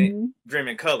dream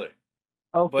in color.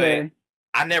 Okay.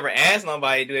 But I never asked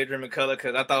nobody do they dream in color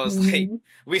because I thought it was like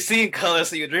we see in color,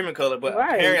 so you dream in color. But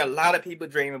apparently, a lot of people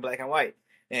dream in black and white.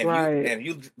 And if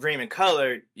you dream in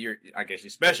color, I guess you're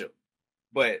special.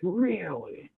 But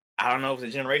really, I don't know if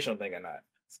it's a generational thing or not.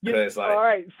 All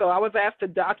right, so I was asked to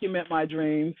document my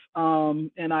dreams,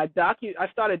 and I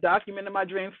started documenting my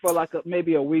dreams for like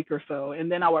maybe a week or so, and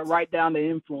then I would write down the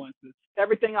influences.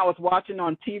 Everything I was watching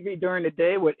on TV during the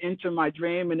day would enter my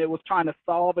dream, and it was trying to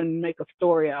solve and make a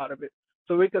story out of it.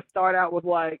 So we could start out with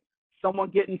like someone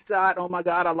getting shot, oh my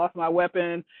God, I lost my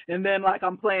weapon, and then like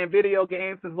I'm playing video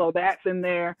games as though that's in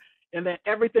there. And then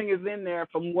everything is in there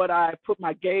from what I put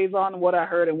my gaze on, what I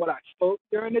heard, and what I spoke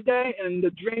during the day. And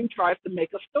the dream tries to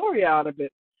make a story out of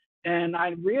it. And I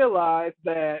realized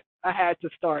that I had to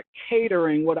start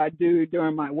catering what I do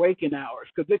during my waking hours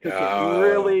because it could get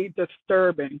really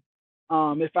disturbing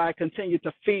if I continue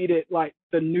to feed it like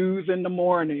the news in the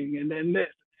morning and then this.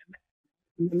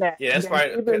 That. Yeah, that's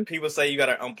probably people say you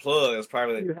gotta unplug. It's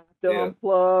probably you have to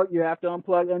unplug. You have to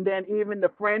unplug, and then even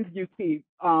the friends you keep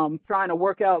trying to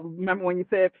work out. Remember when you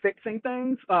said fixing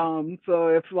things? So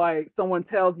if like someone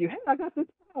tells you, "Hey, I got this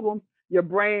problem," your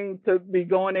brain to be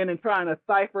going in and trying to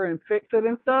cipher and fix it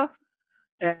and stuff,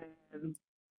 and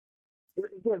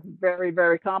it gets very,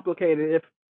 very complicated. If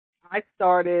I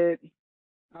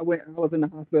was in the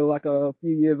hospital like a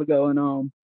few years ago,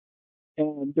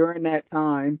 and during that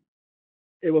time.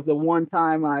 It was the one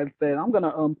time I said, I'm going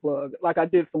to unplug. Like I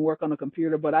did some work on the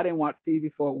computer, but I didn't watch TV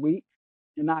for a week.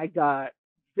 And I got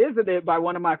visited by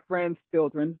one of my friend's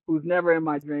children who's never in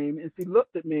my dream. And she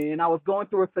looked at me and I was going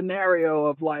through a scenario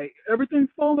of like, everything's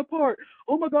falling apart.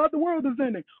 Oh my God, the world is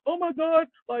ending. Oh my God,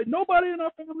 like nobody in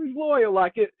our family's loyal.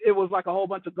 Like it was like a whole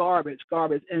bunch of garbage.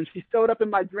 And she showed up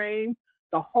in my dream.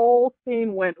 The whole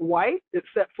scene went white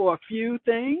except for a few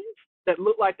things that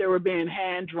looked like they were being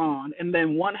hand-drawn. And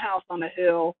then one house on the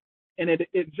hill, and it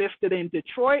existed in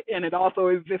Detroit, and it also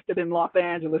existed in Los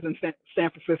Angeles and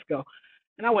San Francisco.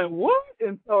 And I went, what?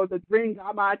 And so the dream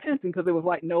got my attention because it was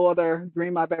like no other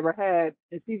dream I've ever had.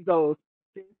 And she goes,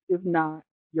 this is not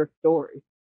your story.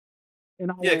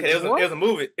 And I went, it was a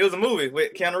movie. It was a movie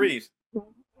with Keanu Reeves.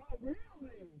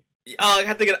 I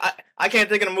can't think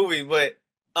of the movie, but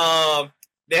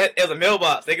there's a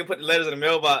mailbox. They can put the letters in the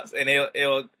mailbox, and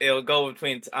it'll go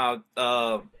between. I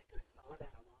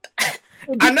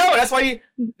know that's why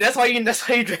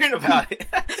you dream about it.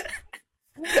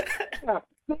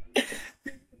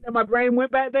 And my brain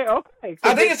went back there. Okay.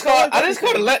 I think it's called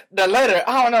the letter.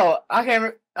 I don't know.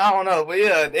 I don't know, but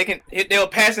yeah, they were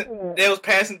passing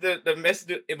the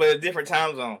message, but a different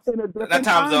time zone. In a different Not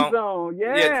time zone.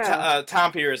 Yeah.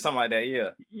 Time period, something like that.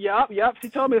 Yeah. Yep. She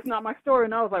told me it's not my story,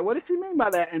 and I was like, "What did she mean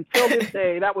by that?" Until this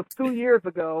day, that was 2 years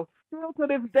ago. Still to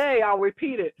this day, I'll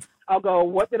repeat it. I'll go,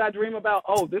 "What did I dream about?"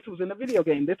 Oh, this was in a video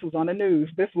game. This was on the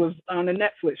news. This was on a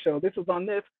Netflix show. This was on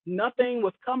this. Nothing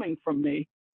was coming from me.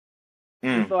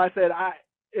 And so I said,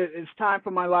 it's time for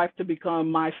my life to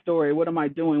become my story. What am I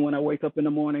doing when I wake up in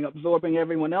the morning? Absorbing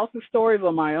everyone else's stories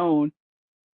or my own?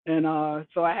 And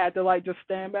so I had to like just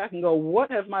stand back and go,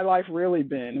 what has my life really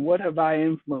been? What have I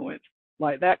influenced?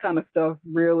 Like that kind of stuff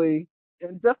really.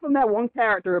 And just from that one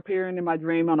character appearing in my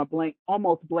dream on a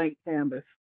almost blank canvas,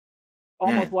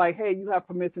 almost like, hey, you have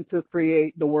permission to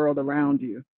create the world around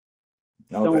you.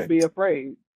 Okay. Don't be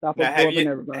afraid. Stop absorbing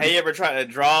everybody. Have you ever tried to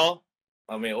draw?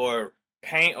 Or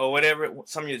paint or whatever,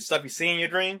 some of your stuff you see in your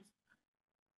dreams,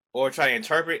 or try to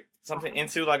interpret something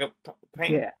into like a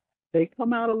paint. Yeah, they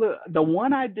come out a little. The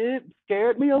one I did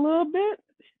scared me a little bit.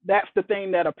 That's the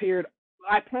thing that appeared.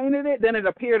 I painted it, then it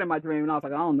appeared in my dream, and I was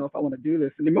like, I don't know if I want to do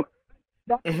this anymore.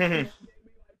 That's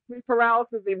sleep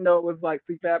paralysis, even though it was like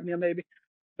sleep apnea maybe.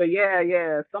 But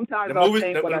yeah. Sometimes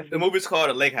the movie's called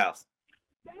The Lake House.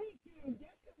 Thank you.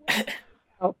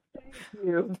 Oh,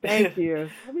 thank you.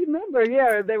 I remember,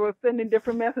 they were sending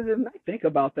different messages, and I think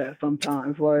about that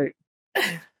sometimes. Like,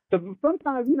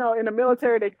 sometimes, in the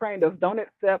military, they trained us, don't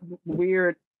accept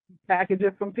weird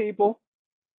packages from people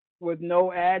with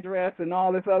no address and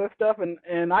all this other stuff.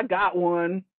 And I got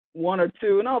one or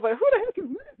two, and I was like, who the heck is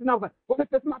this? And I was like, what if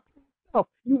it's my stuff?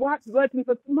 You watch Legends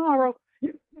of Tomorrow?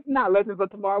 Not Legends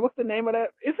of Tomorrow. What's the name of that?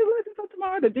 Is it Legends of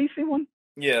Tomorrow, the DC one?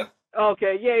 Yeah.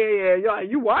 Okay, yeah.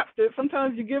 You watched it.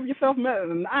 Sometimes you give yourself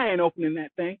medicine. And I ain't opening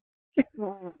that thing. You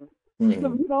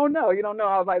don't know.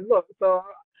 I was like, look, so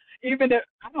even if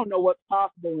I don't know what's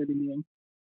possible anymore,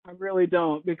 I really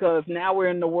don't, because now we're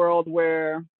in the world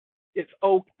where it's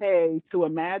okay to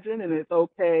imagine and it's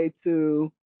okay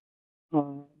to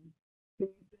see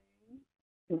things.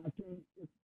 And I think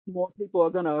more people are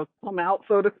gonna come out,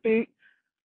 so to speak.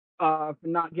 For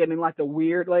not getting like the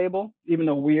weird label, even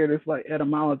though weird is like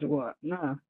etymology. What?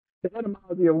 Nah. The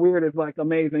etymology of weird is like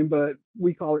amazing, but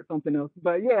we call it something else.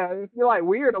 But yeah, if you're like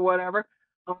weird or whatever,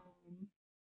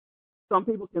 some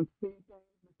people can see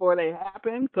things before they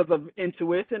happen because of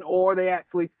intuition, or they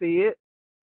actually see it.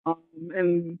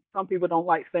 And some people don't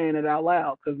like saying it out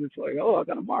loud because it's like, oh, I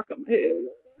got a mark on my head.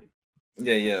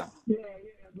 Yeah. But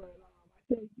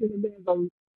I think there's a,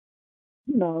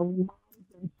 moms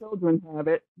and children have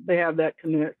it. They have that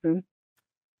connection.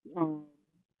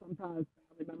 Sometimes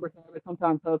family members have it.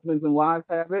 Sometimes husbands and wives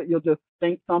have it. You'll just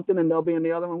think something and they'll be in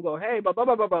the other room go, hey, blah, blah,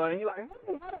 blah, blah, blah. And you're like,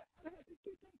 hey, how did you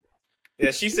think that?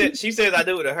 Yeah, she says I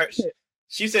do it to her.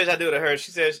 She says I do it to her.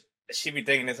 She says she be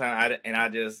thinking this time, and I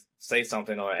just say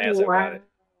something or ask her about it.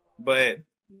 But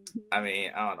I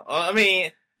mean, I don't know. I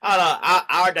don't know.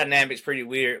 Our dynamic's pretty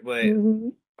weird, but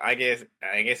I guess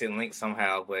it links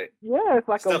somehow. But yeah, it's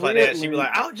like stuff a like weird that. She'd be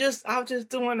like, I was just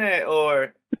doing that,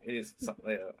 or it's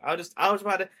something. I was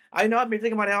about to. I know I've been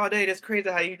thinking about it all day. That's crazy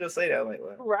how you just say that. Like,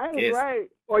 well, right.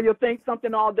 Or you'll think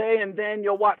something all day, and then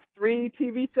you'll watch 3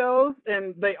 TV shows,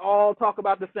 and they all talk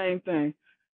about the same thing.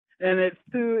 And it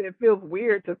feels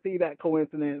weird to see that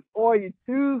coincidence. Or you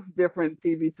choose different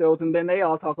TV shows, and then they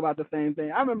all talk about the same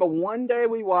thing. I remember one day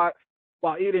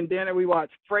while eating dinner, we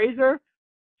watched Frasier,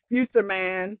 Future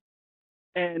Man,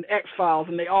 and X-Files,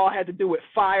 and they all had to do with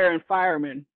fire and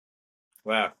firemen.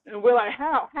 Wow. And we're like,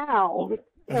 how?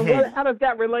 And how does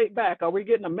that relate back? Are we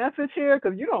getting a message here?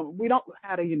 Because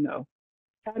how do you know?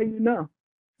 How do you know?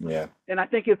 Yeah. And I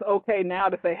think it's okay now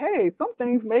to say, hey, some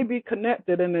things may be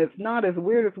connected and it's not as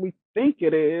weird as we think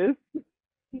it is.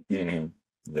 Mm-hmm.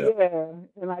 Yeah.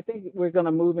 And I think we're going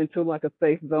to move into like a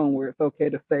safe zone where it's okay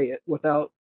to say it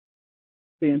without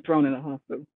being thrown in a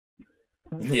hospital.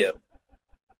 Yeah.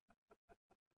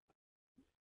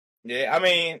 Yeah, I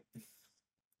mean,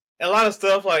 a lot of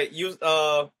stuff like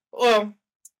I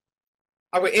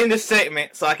would end this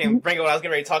segment so I can bring up what I was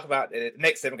getting ready to talk about in the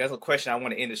next segment. That's a question I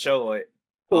want to end the show with.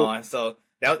 Cool. So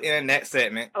that was in the next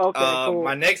segment. Okay, cool.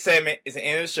 My next segment is the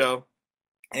end of the show,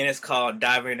 and it's called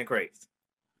Diving in the Crates.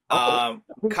 Okay.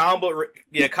 Comic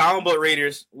book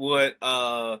readers would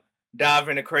dive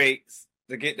in the crates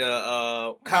to get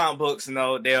the comic books,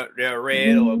 they're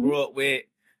read or grew up with.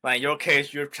 like in your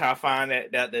case, you're trying to find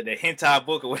the hentai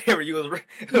book or whatever you was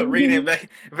reading back,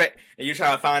 and you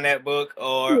trying to find that book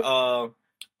or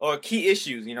key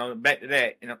issues, back to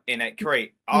that in that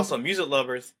crate. Also, music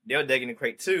lovers, they'll dig in the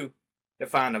crate too to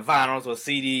find the vinyls or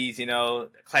CDs, the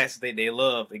classics they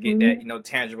love to get that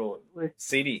tangible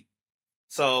CD.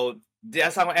 So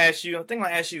that's how I'm gonna ask you. I think I'm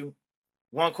gonna ask you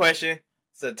one question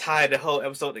to tie the whole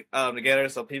episode together,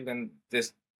 so people can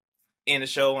just end the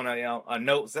show on a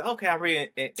note. Say, okay, I really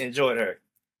enjoyed her.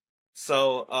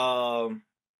 So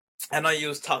I know you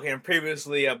was talking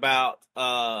previously about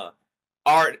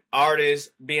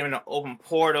artists being in the open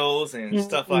portals and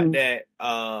stuff like that.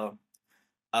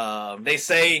 They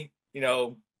say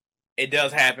it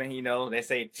does happen. They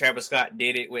say Travis Scott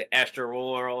did it with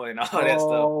Astro World and all that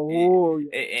stuff.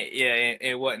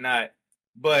 And whatnot.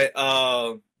 But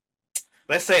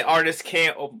let's say artists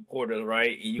can't open portals,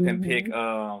 right? You can pick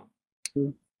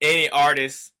any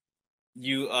artist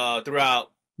you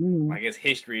throughout, I guess,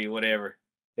 history or whatever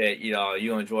that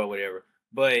you enjoy, whatever.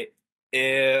 But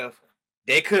if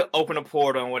they could open a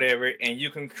portal and whatever, and you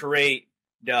can create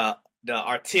the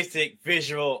artistic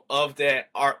visual of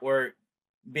that artwork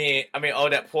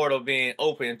that portal being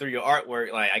open through your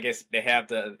artwork. Like, I guess they have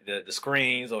the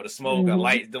screens or the smoke or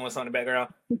lights doing something in the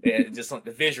background. Just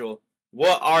the visual.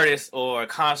 What artist or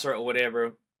concert or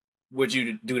whatever would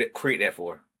you create that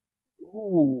for?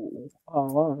 Ooh.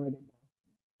 All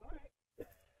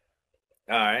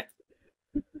right.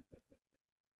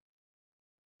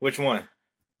 Which one?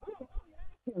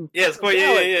 Yes,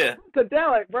 yeah.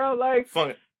 Funkadelic, bro. Like,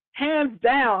 hands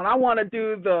down, I want to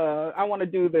do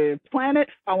the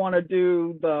planets. I want to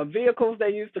do the vehicles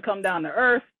they used to come down to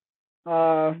Earth.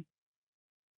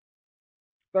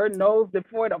 Certain Nose,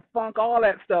 Devoid of Funk, all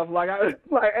that stuff. Like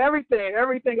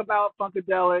everything about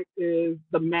Funkadelic is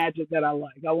the magic that I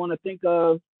like. I want to think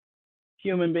of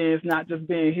human beings not just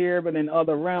being here, but in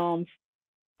other realms.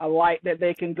 I like that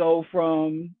they can do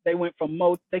Motown,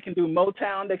 they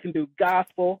can do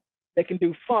gospel, they can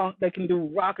do funk, they can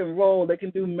do rock and roll, they can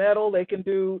do metal, they can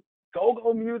do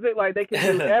go-go music. Like, they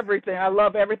can do everything. I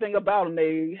love everything about them.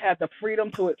 They had the freedom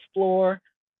to explore,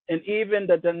 and even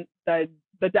the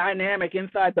dynamic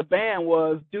inside the band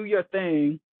was do your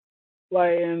thing.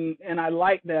 Like, and I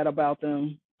like that about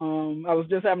them. I was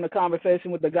just having a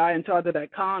conversation with the guy in charge of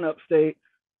that con upstate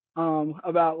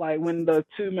about like when the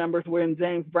two members were in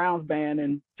James Brown's band,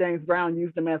 and James Brown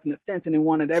used them as an extension and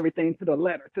wanted everything to the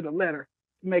letter to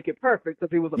make it perfect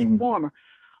because he was a performer.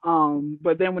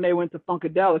 But then when they went to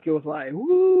Funkadelic, it was like,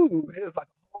 woo, it was like a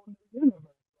whole new universe.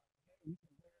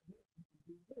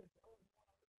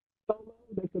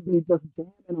 They could be just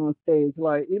jamming on stage.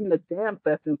 Like, even the jam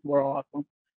sessions were awesome.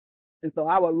 And so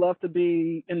I would love to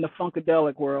be in the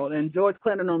Funkadelic world. And George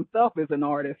Clinton himself is an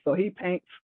artist, so he paints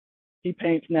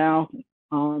now.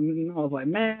 I was like,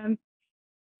 man,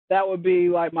 that would be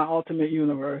like my ultimate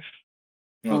universe.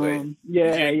 Okay.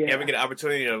 Did you ever get an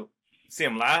opportunity to see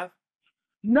him live?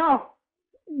 No.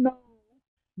 But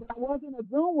I was in a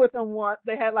Zoom with him once.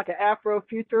 They had like an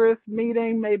Afrofuturist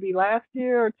meeting maybe last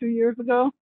year or 2 years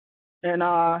ago. And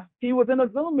he was in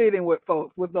a Zoom meeting with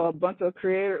folks, with a bunch of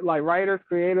creators, like writers,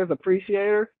 creators,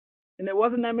 appreciators. And there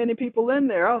wasn't that many people in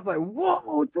there. I was like,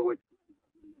 whoa, George.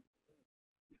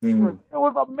 It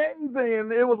was amazing.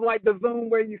 And it was like the Zoom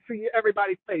where you see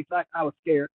everybody's face. I was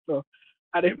scared, so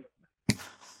I didn't.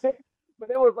 But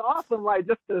it was awesome, like,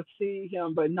 just to see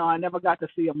him. But no, I never got to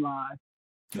see him live.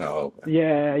 Oh, okay.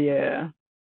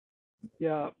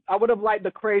 Yeah. I would have liked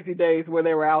the Crazy Days where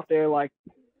they were out there, like,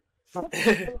 What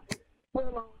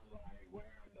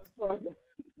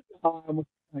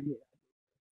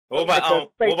about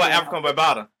Afrika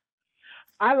Bambaataa?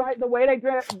 I like the way they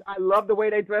dress. I love the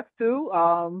way they dress too.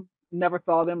 Never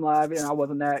saw them live, and I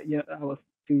wasn't that. I was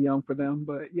too young for them.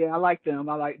 But yeah, I like them.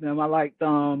 I liked I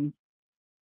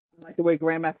like the way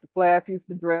Grandmaster Flash used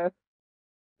to dress.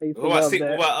 What about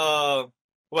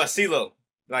CeeLo?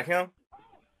 Like him?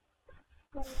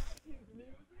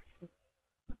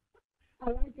 I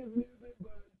like his music,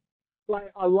 but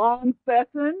like a long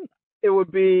session, it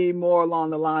would be more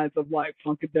along the lines of like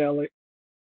Funkadelic.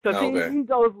 Because he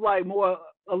goes like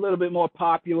a little bit more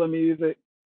popular music.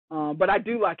 But I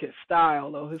do like his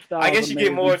style though. His style. I guess you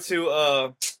get more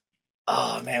to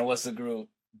what's the group?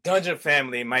 Dungeon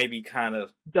Family might be kind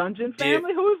of Dungeon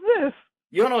Family? Who's this?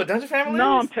 You don't know what Dungeon Family is?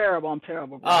 No, I'm terrible.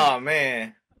 Bro. Oh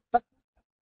man.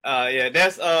 Yeah,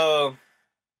 that's Let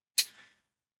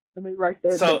me write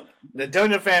that. So the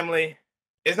Dungeon Family,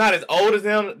 it's not as old as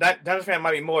them. That Dungeon Family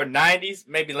might be more 90s,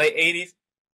 maybe late 80s,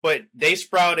 but they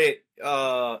sprouted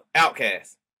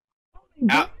Outkast.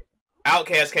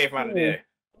 Outkast came from there.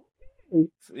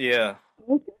 Yeah.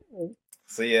 Okay.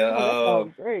 So yeah, Oh, that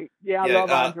sounds great. Yeah, I yeah,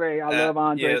 love Andre. I love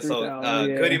Andre yeah.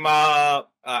 3000. Goody Yeah. Mob,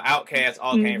 Outkast,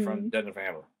 all came from Hmm. Dungeon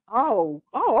Family. Oh,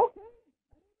 okay.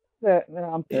 That no,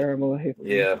 I'm terrible at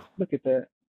history. Yeah, Look at that.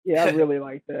 Yeah, I really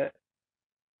like that.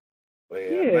 but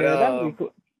Yeah, that would be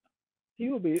cool. He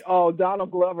would be. Oh,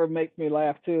 Donald Glover makes me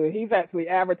laugh too. He's actually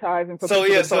advertising for so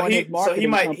people yeah, to join his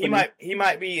marketing company. he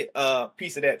might be a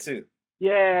piece of that too.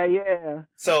 Yeah, yeah.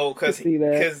 So I could see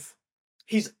that. because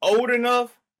he's old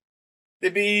enough to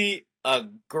be a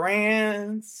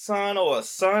grandson or a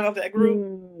son of that group,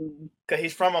 Mm, because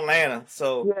he's from Atlanta.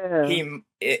 So yeah.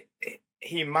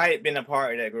 he might have been a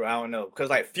part of that group. I don't know, because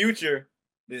like Future,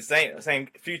 the same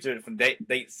Future from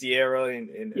Date Sierra,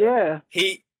 and Yeah.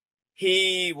 he's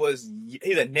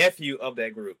a nephew of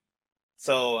that group.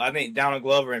 So I think Donald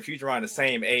Glover and Future are on the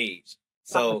same age.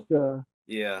 So Gotcha.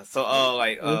 yeah. So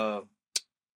Okay.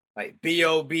 like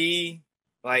B.O.B.,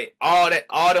 like all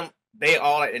them, they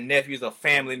all like the nephews of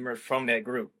family members from that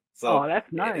group. Oh, So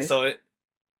that's nice. they're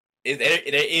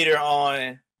either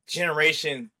on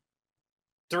generation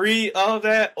 3 of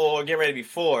that or get ready to be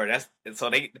 4. That's so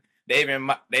they've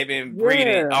been breeding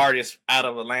Yeah. artists out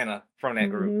of Atlanta from that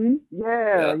group. Yeah,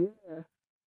 Yeah. yeah.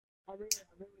 I really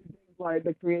think like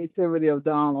the creativity of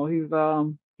Donald. He's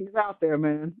out there,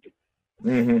 man.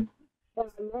 Mm-hmm. I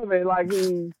love it. Like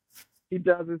he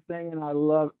does his thing, and I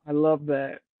love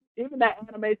that. Even that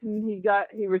animation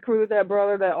he recruited that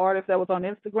brother, that artist that was on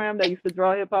Instagram that used to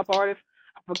draw hip hop artists.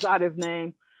 I forgot his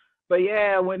name, but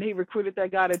yeah, when he recruited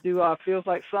that guy to do Feels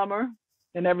Like Summer,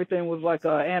 and everything was like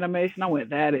animation. I went,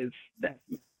 that's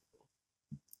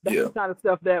Yeah. the kind of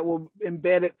stuff that will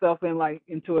embed itself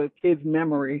into a kid's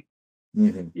memory.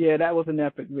 Mm-hmm. Yeah, that was an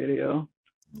epic video.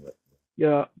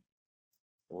 Yeah.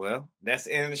 Well, that's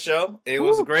the end of the show. It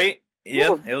was great.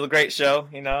 Yeah, it was a great show.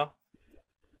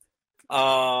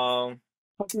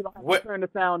 Hope you don't have What? to turn the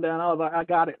sound down. I was like, I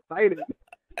got excited.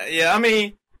 Yeah, I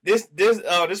mean this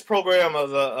program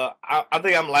is I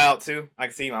think I'm loud too. I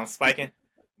can see I'm spiking,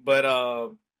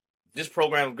 but this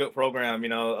program is a good program.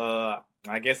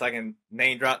 I guess I can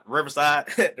name drop Riverside,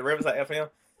 the Riverside FM.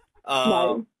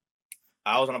 Nice.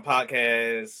 I was on a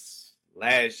podcast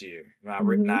last year.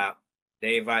 Now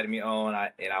they invited me on,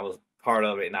 and I was part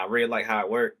of it, and I really like how it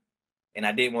worked. And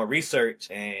I did more research,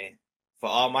 and for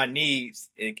all my needs,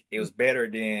 it was better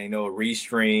than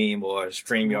Restream or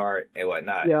StreamYard and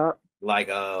whatnot. Yeah. Like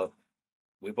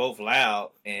we both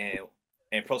loud, and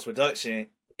in post production,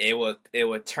 it would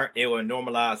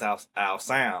normalize our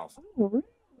sounds.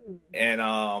 And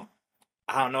I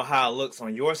don't know how it looks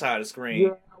on your side of the screen. Yeah,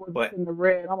 I was in the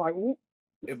red. I'm like, ooh.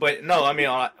 But no, I mean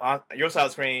on your side of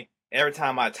the screen, every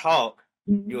time I talk,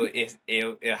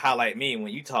 it'll highlight me.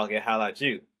 When you talk, it highlights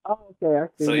you. Oh, okay, I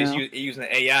see. So now. it's using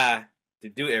the AI to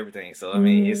do everything. So I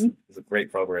mean, it's a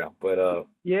great program. But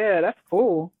yeah, that's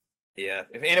cool. Yeah,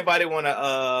 if anybody want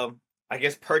to I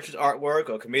guess purchase artwork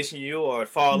or commission you or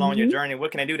follow on your journey,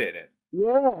 what can I do that at?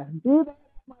 Yeah, do that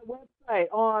on my website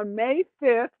on May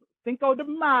 5th, Cinco de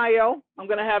Mayo. I'm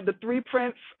gonna have the 3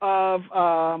 prints of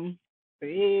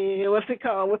what's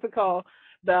it called?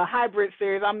 The hybrid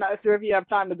series. I'm not sure if you have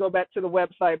time to go back to the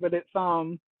website, but it's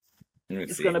gonna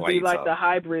be like the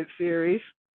hybrid series,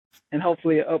 and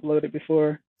hopefully upload it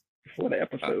before the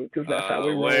episode, because that's how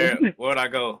we roll. Where'd I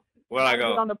go?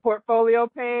 On the portfolio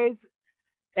page,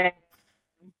 and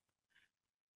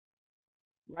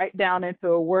right down into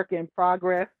a work in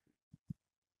progress.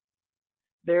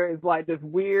 There is like this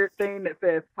weird thing that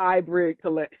says hybrid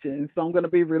collection. So I'm going to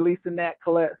be releasing that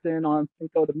collection on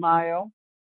Cinco de Mayo.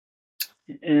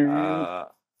 And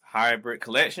hybrid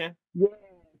collection? Yes.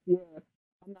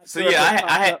 So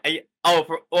yeah, I'm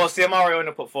already on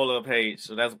the portfolio page,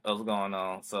 so that's what's going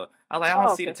on. So I was like, I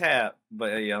don't see the tab, but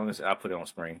yeah, I'll put it on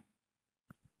screen.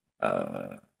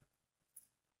 So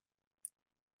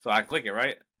I click it,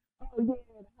 right? Oh yeah,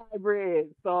 hybrid.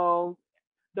 So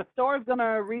the store is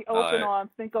gonna reopen on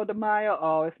Cinco de Mayo.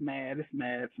 Oh, it's mad,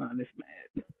 son, it's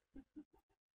mad.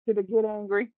 Did it get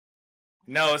angry?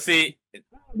 No, see,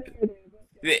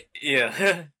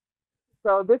 yeah.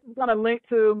 So this is gonna link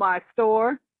to my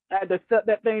store. I had to shut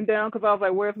that thing down because I was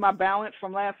like, "Where's my balance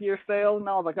from last year's sale?" And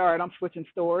I was like, "All right, I'm switching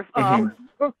stores." I'm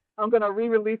gonna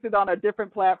re-release it on a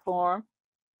different platform.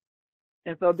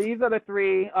 And so these are the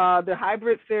 3. The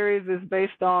hybrid series is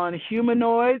based on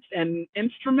humanoids and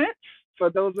instruments for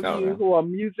those of you who are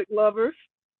music lovers.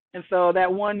 And so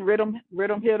that one Rhythm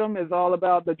Hit 'em is all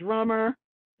about the drummer,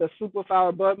 the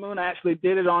Superpower Bud Moon. I actually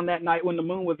did it on that night when the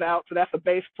moon was out, so that's a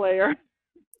bass player.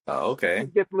 Oh, okay.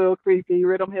 It gets a little creepy.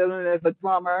 Rhythm Hit 'em is a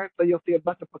drummer, so you'll see a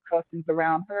bunch of percussions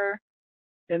around her.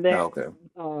 And then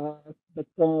the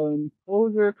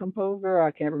composer,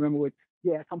 I can't remember which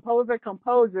Yeah,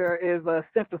 Composer is a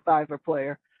synthesizer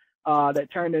player that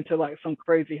turned into like some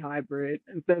crazy hybrid.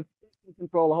 And since it can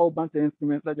control a whole bunch of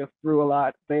instruments, I just threw a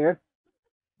lot there.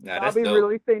 Nah, I'll that's be dope.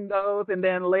 releasing those, and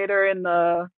then later in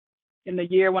the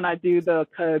year when I do the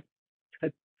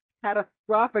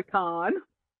Catastrophicon,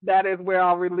 that is where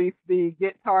I'll release the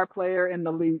guitar player and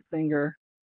the lead singer.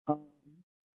 Um,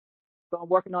 so I'm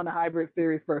working on the hybrid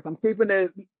series first. I'm keeping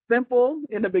it simple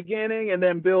in the beginning and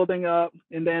then building up,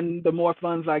 and then the more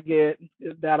funds I get,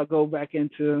 that'll go back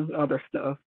into other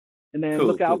stuff. And then Cool,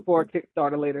 look out cool, for a cool.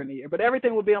 Kickstarter later in the year. But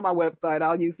everything will be on my website.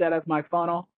 I'll use that as my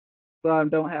funnel so I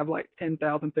don't have like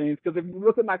 10,000 things. Because if you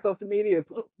look at my social media, it's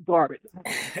garbage.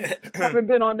 I haven't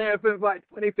been on there since like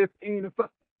 2015 or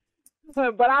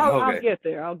something. But I'll Okay. get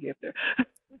there. I'll get there.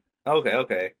 Okay,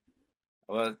 okay.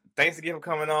 Well, thanks again for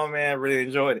coming on, man. Really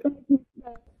enjoyed it.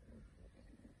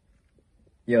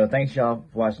 Yo, thanks y'all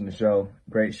for watching the show.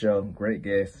 Great show, great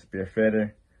guest,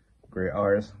 spearfitter, great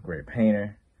artist, great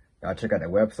painter. Y'all check out that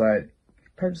website.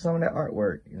 Purchase some of that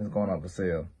artwork. It's going up for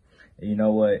sale. And you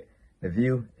know what? The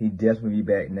View, he definitely be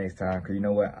back next time. Cause you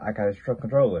know what? I got a truck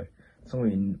controller. So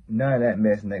we none of that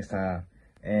mess next time.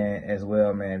 And as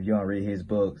well, man, if you don't read his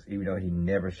books, even though he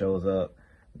never shows up,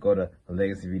 go to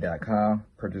legacyv.com,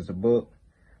 purchase a book,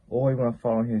 or you want to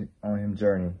follow him on his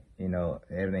journey, you know,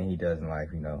 everything he does in life,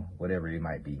 you know, whatever it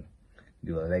might be.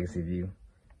 Do a Legacy View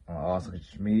on all social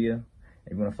media.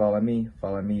 If you want to follow me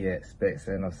at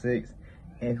Spec706.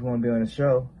 And if you want to be on the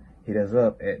show, hit us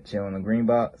up at Chill on the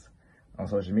Greenbox on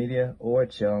social media or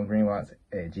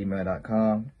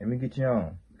chillongreenbox@gmail.com and we get you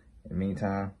on. In the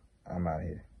meantime, I'm out of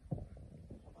here.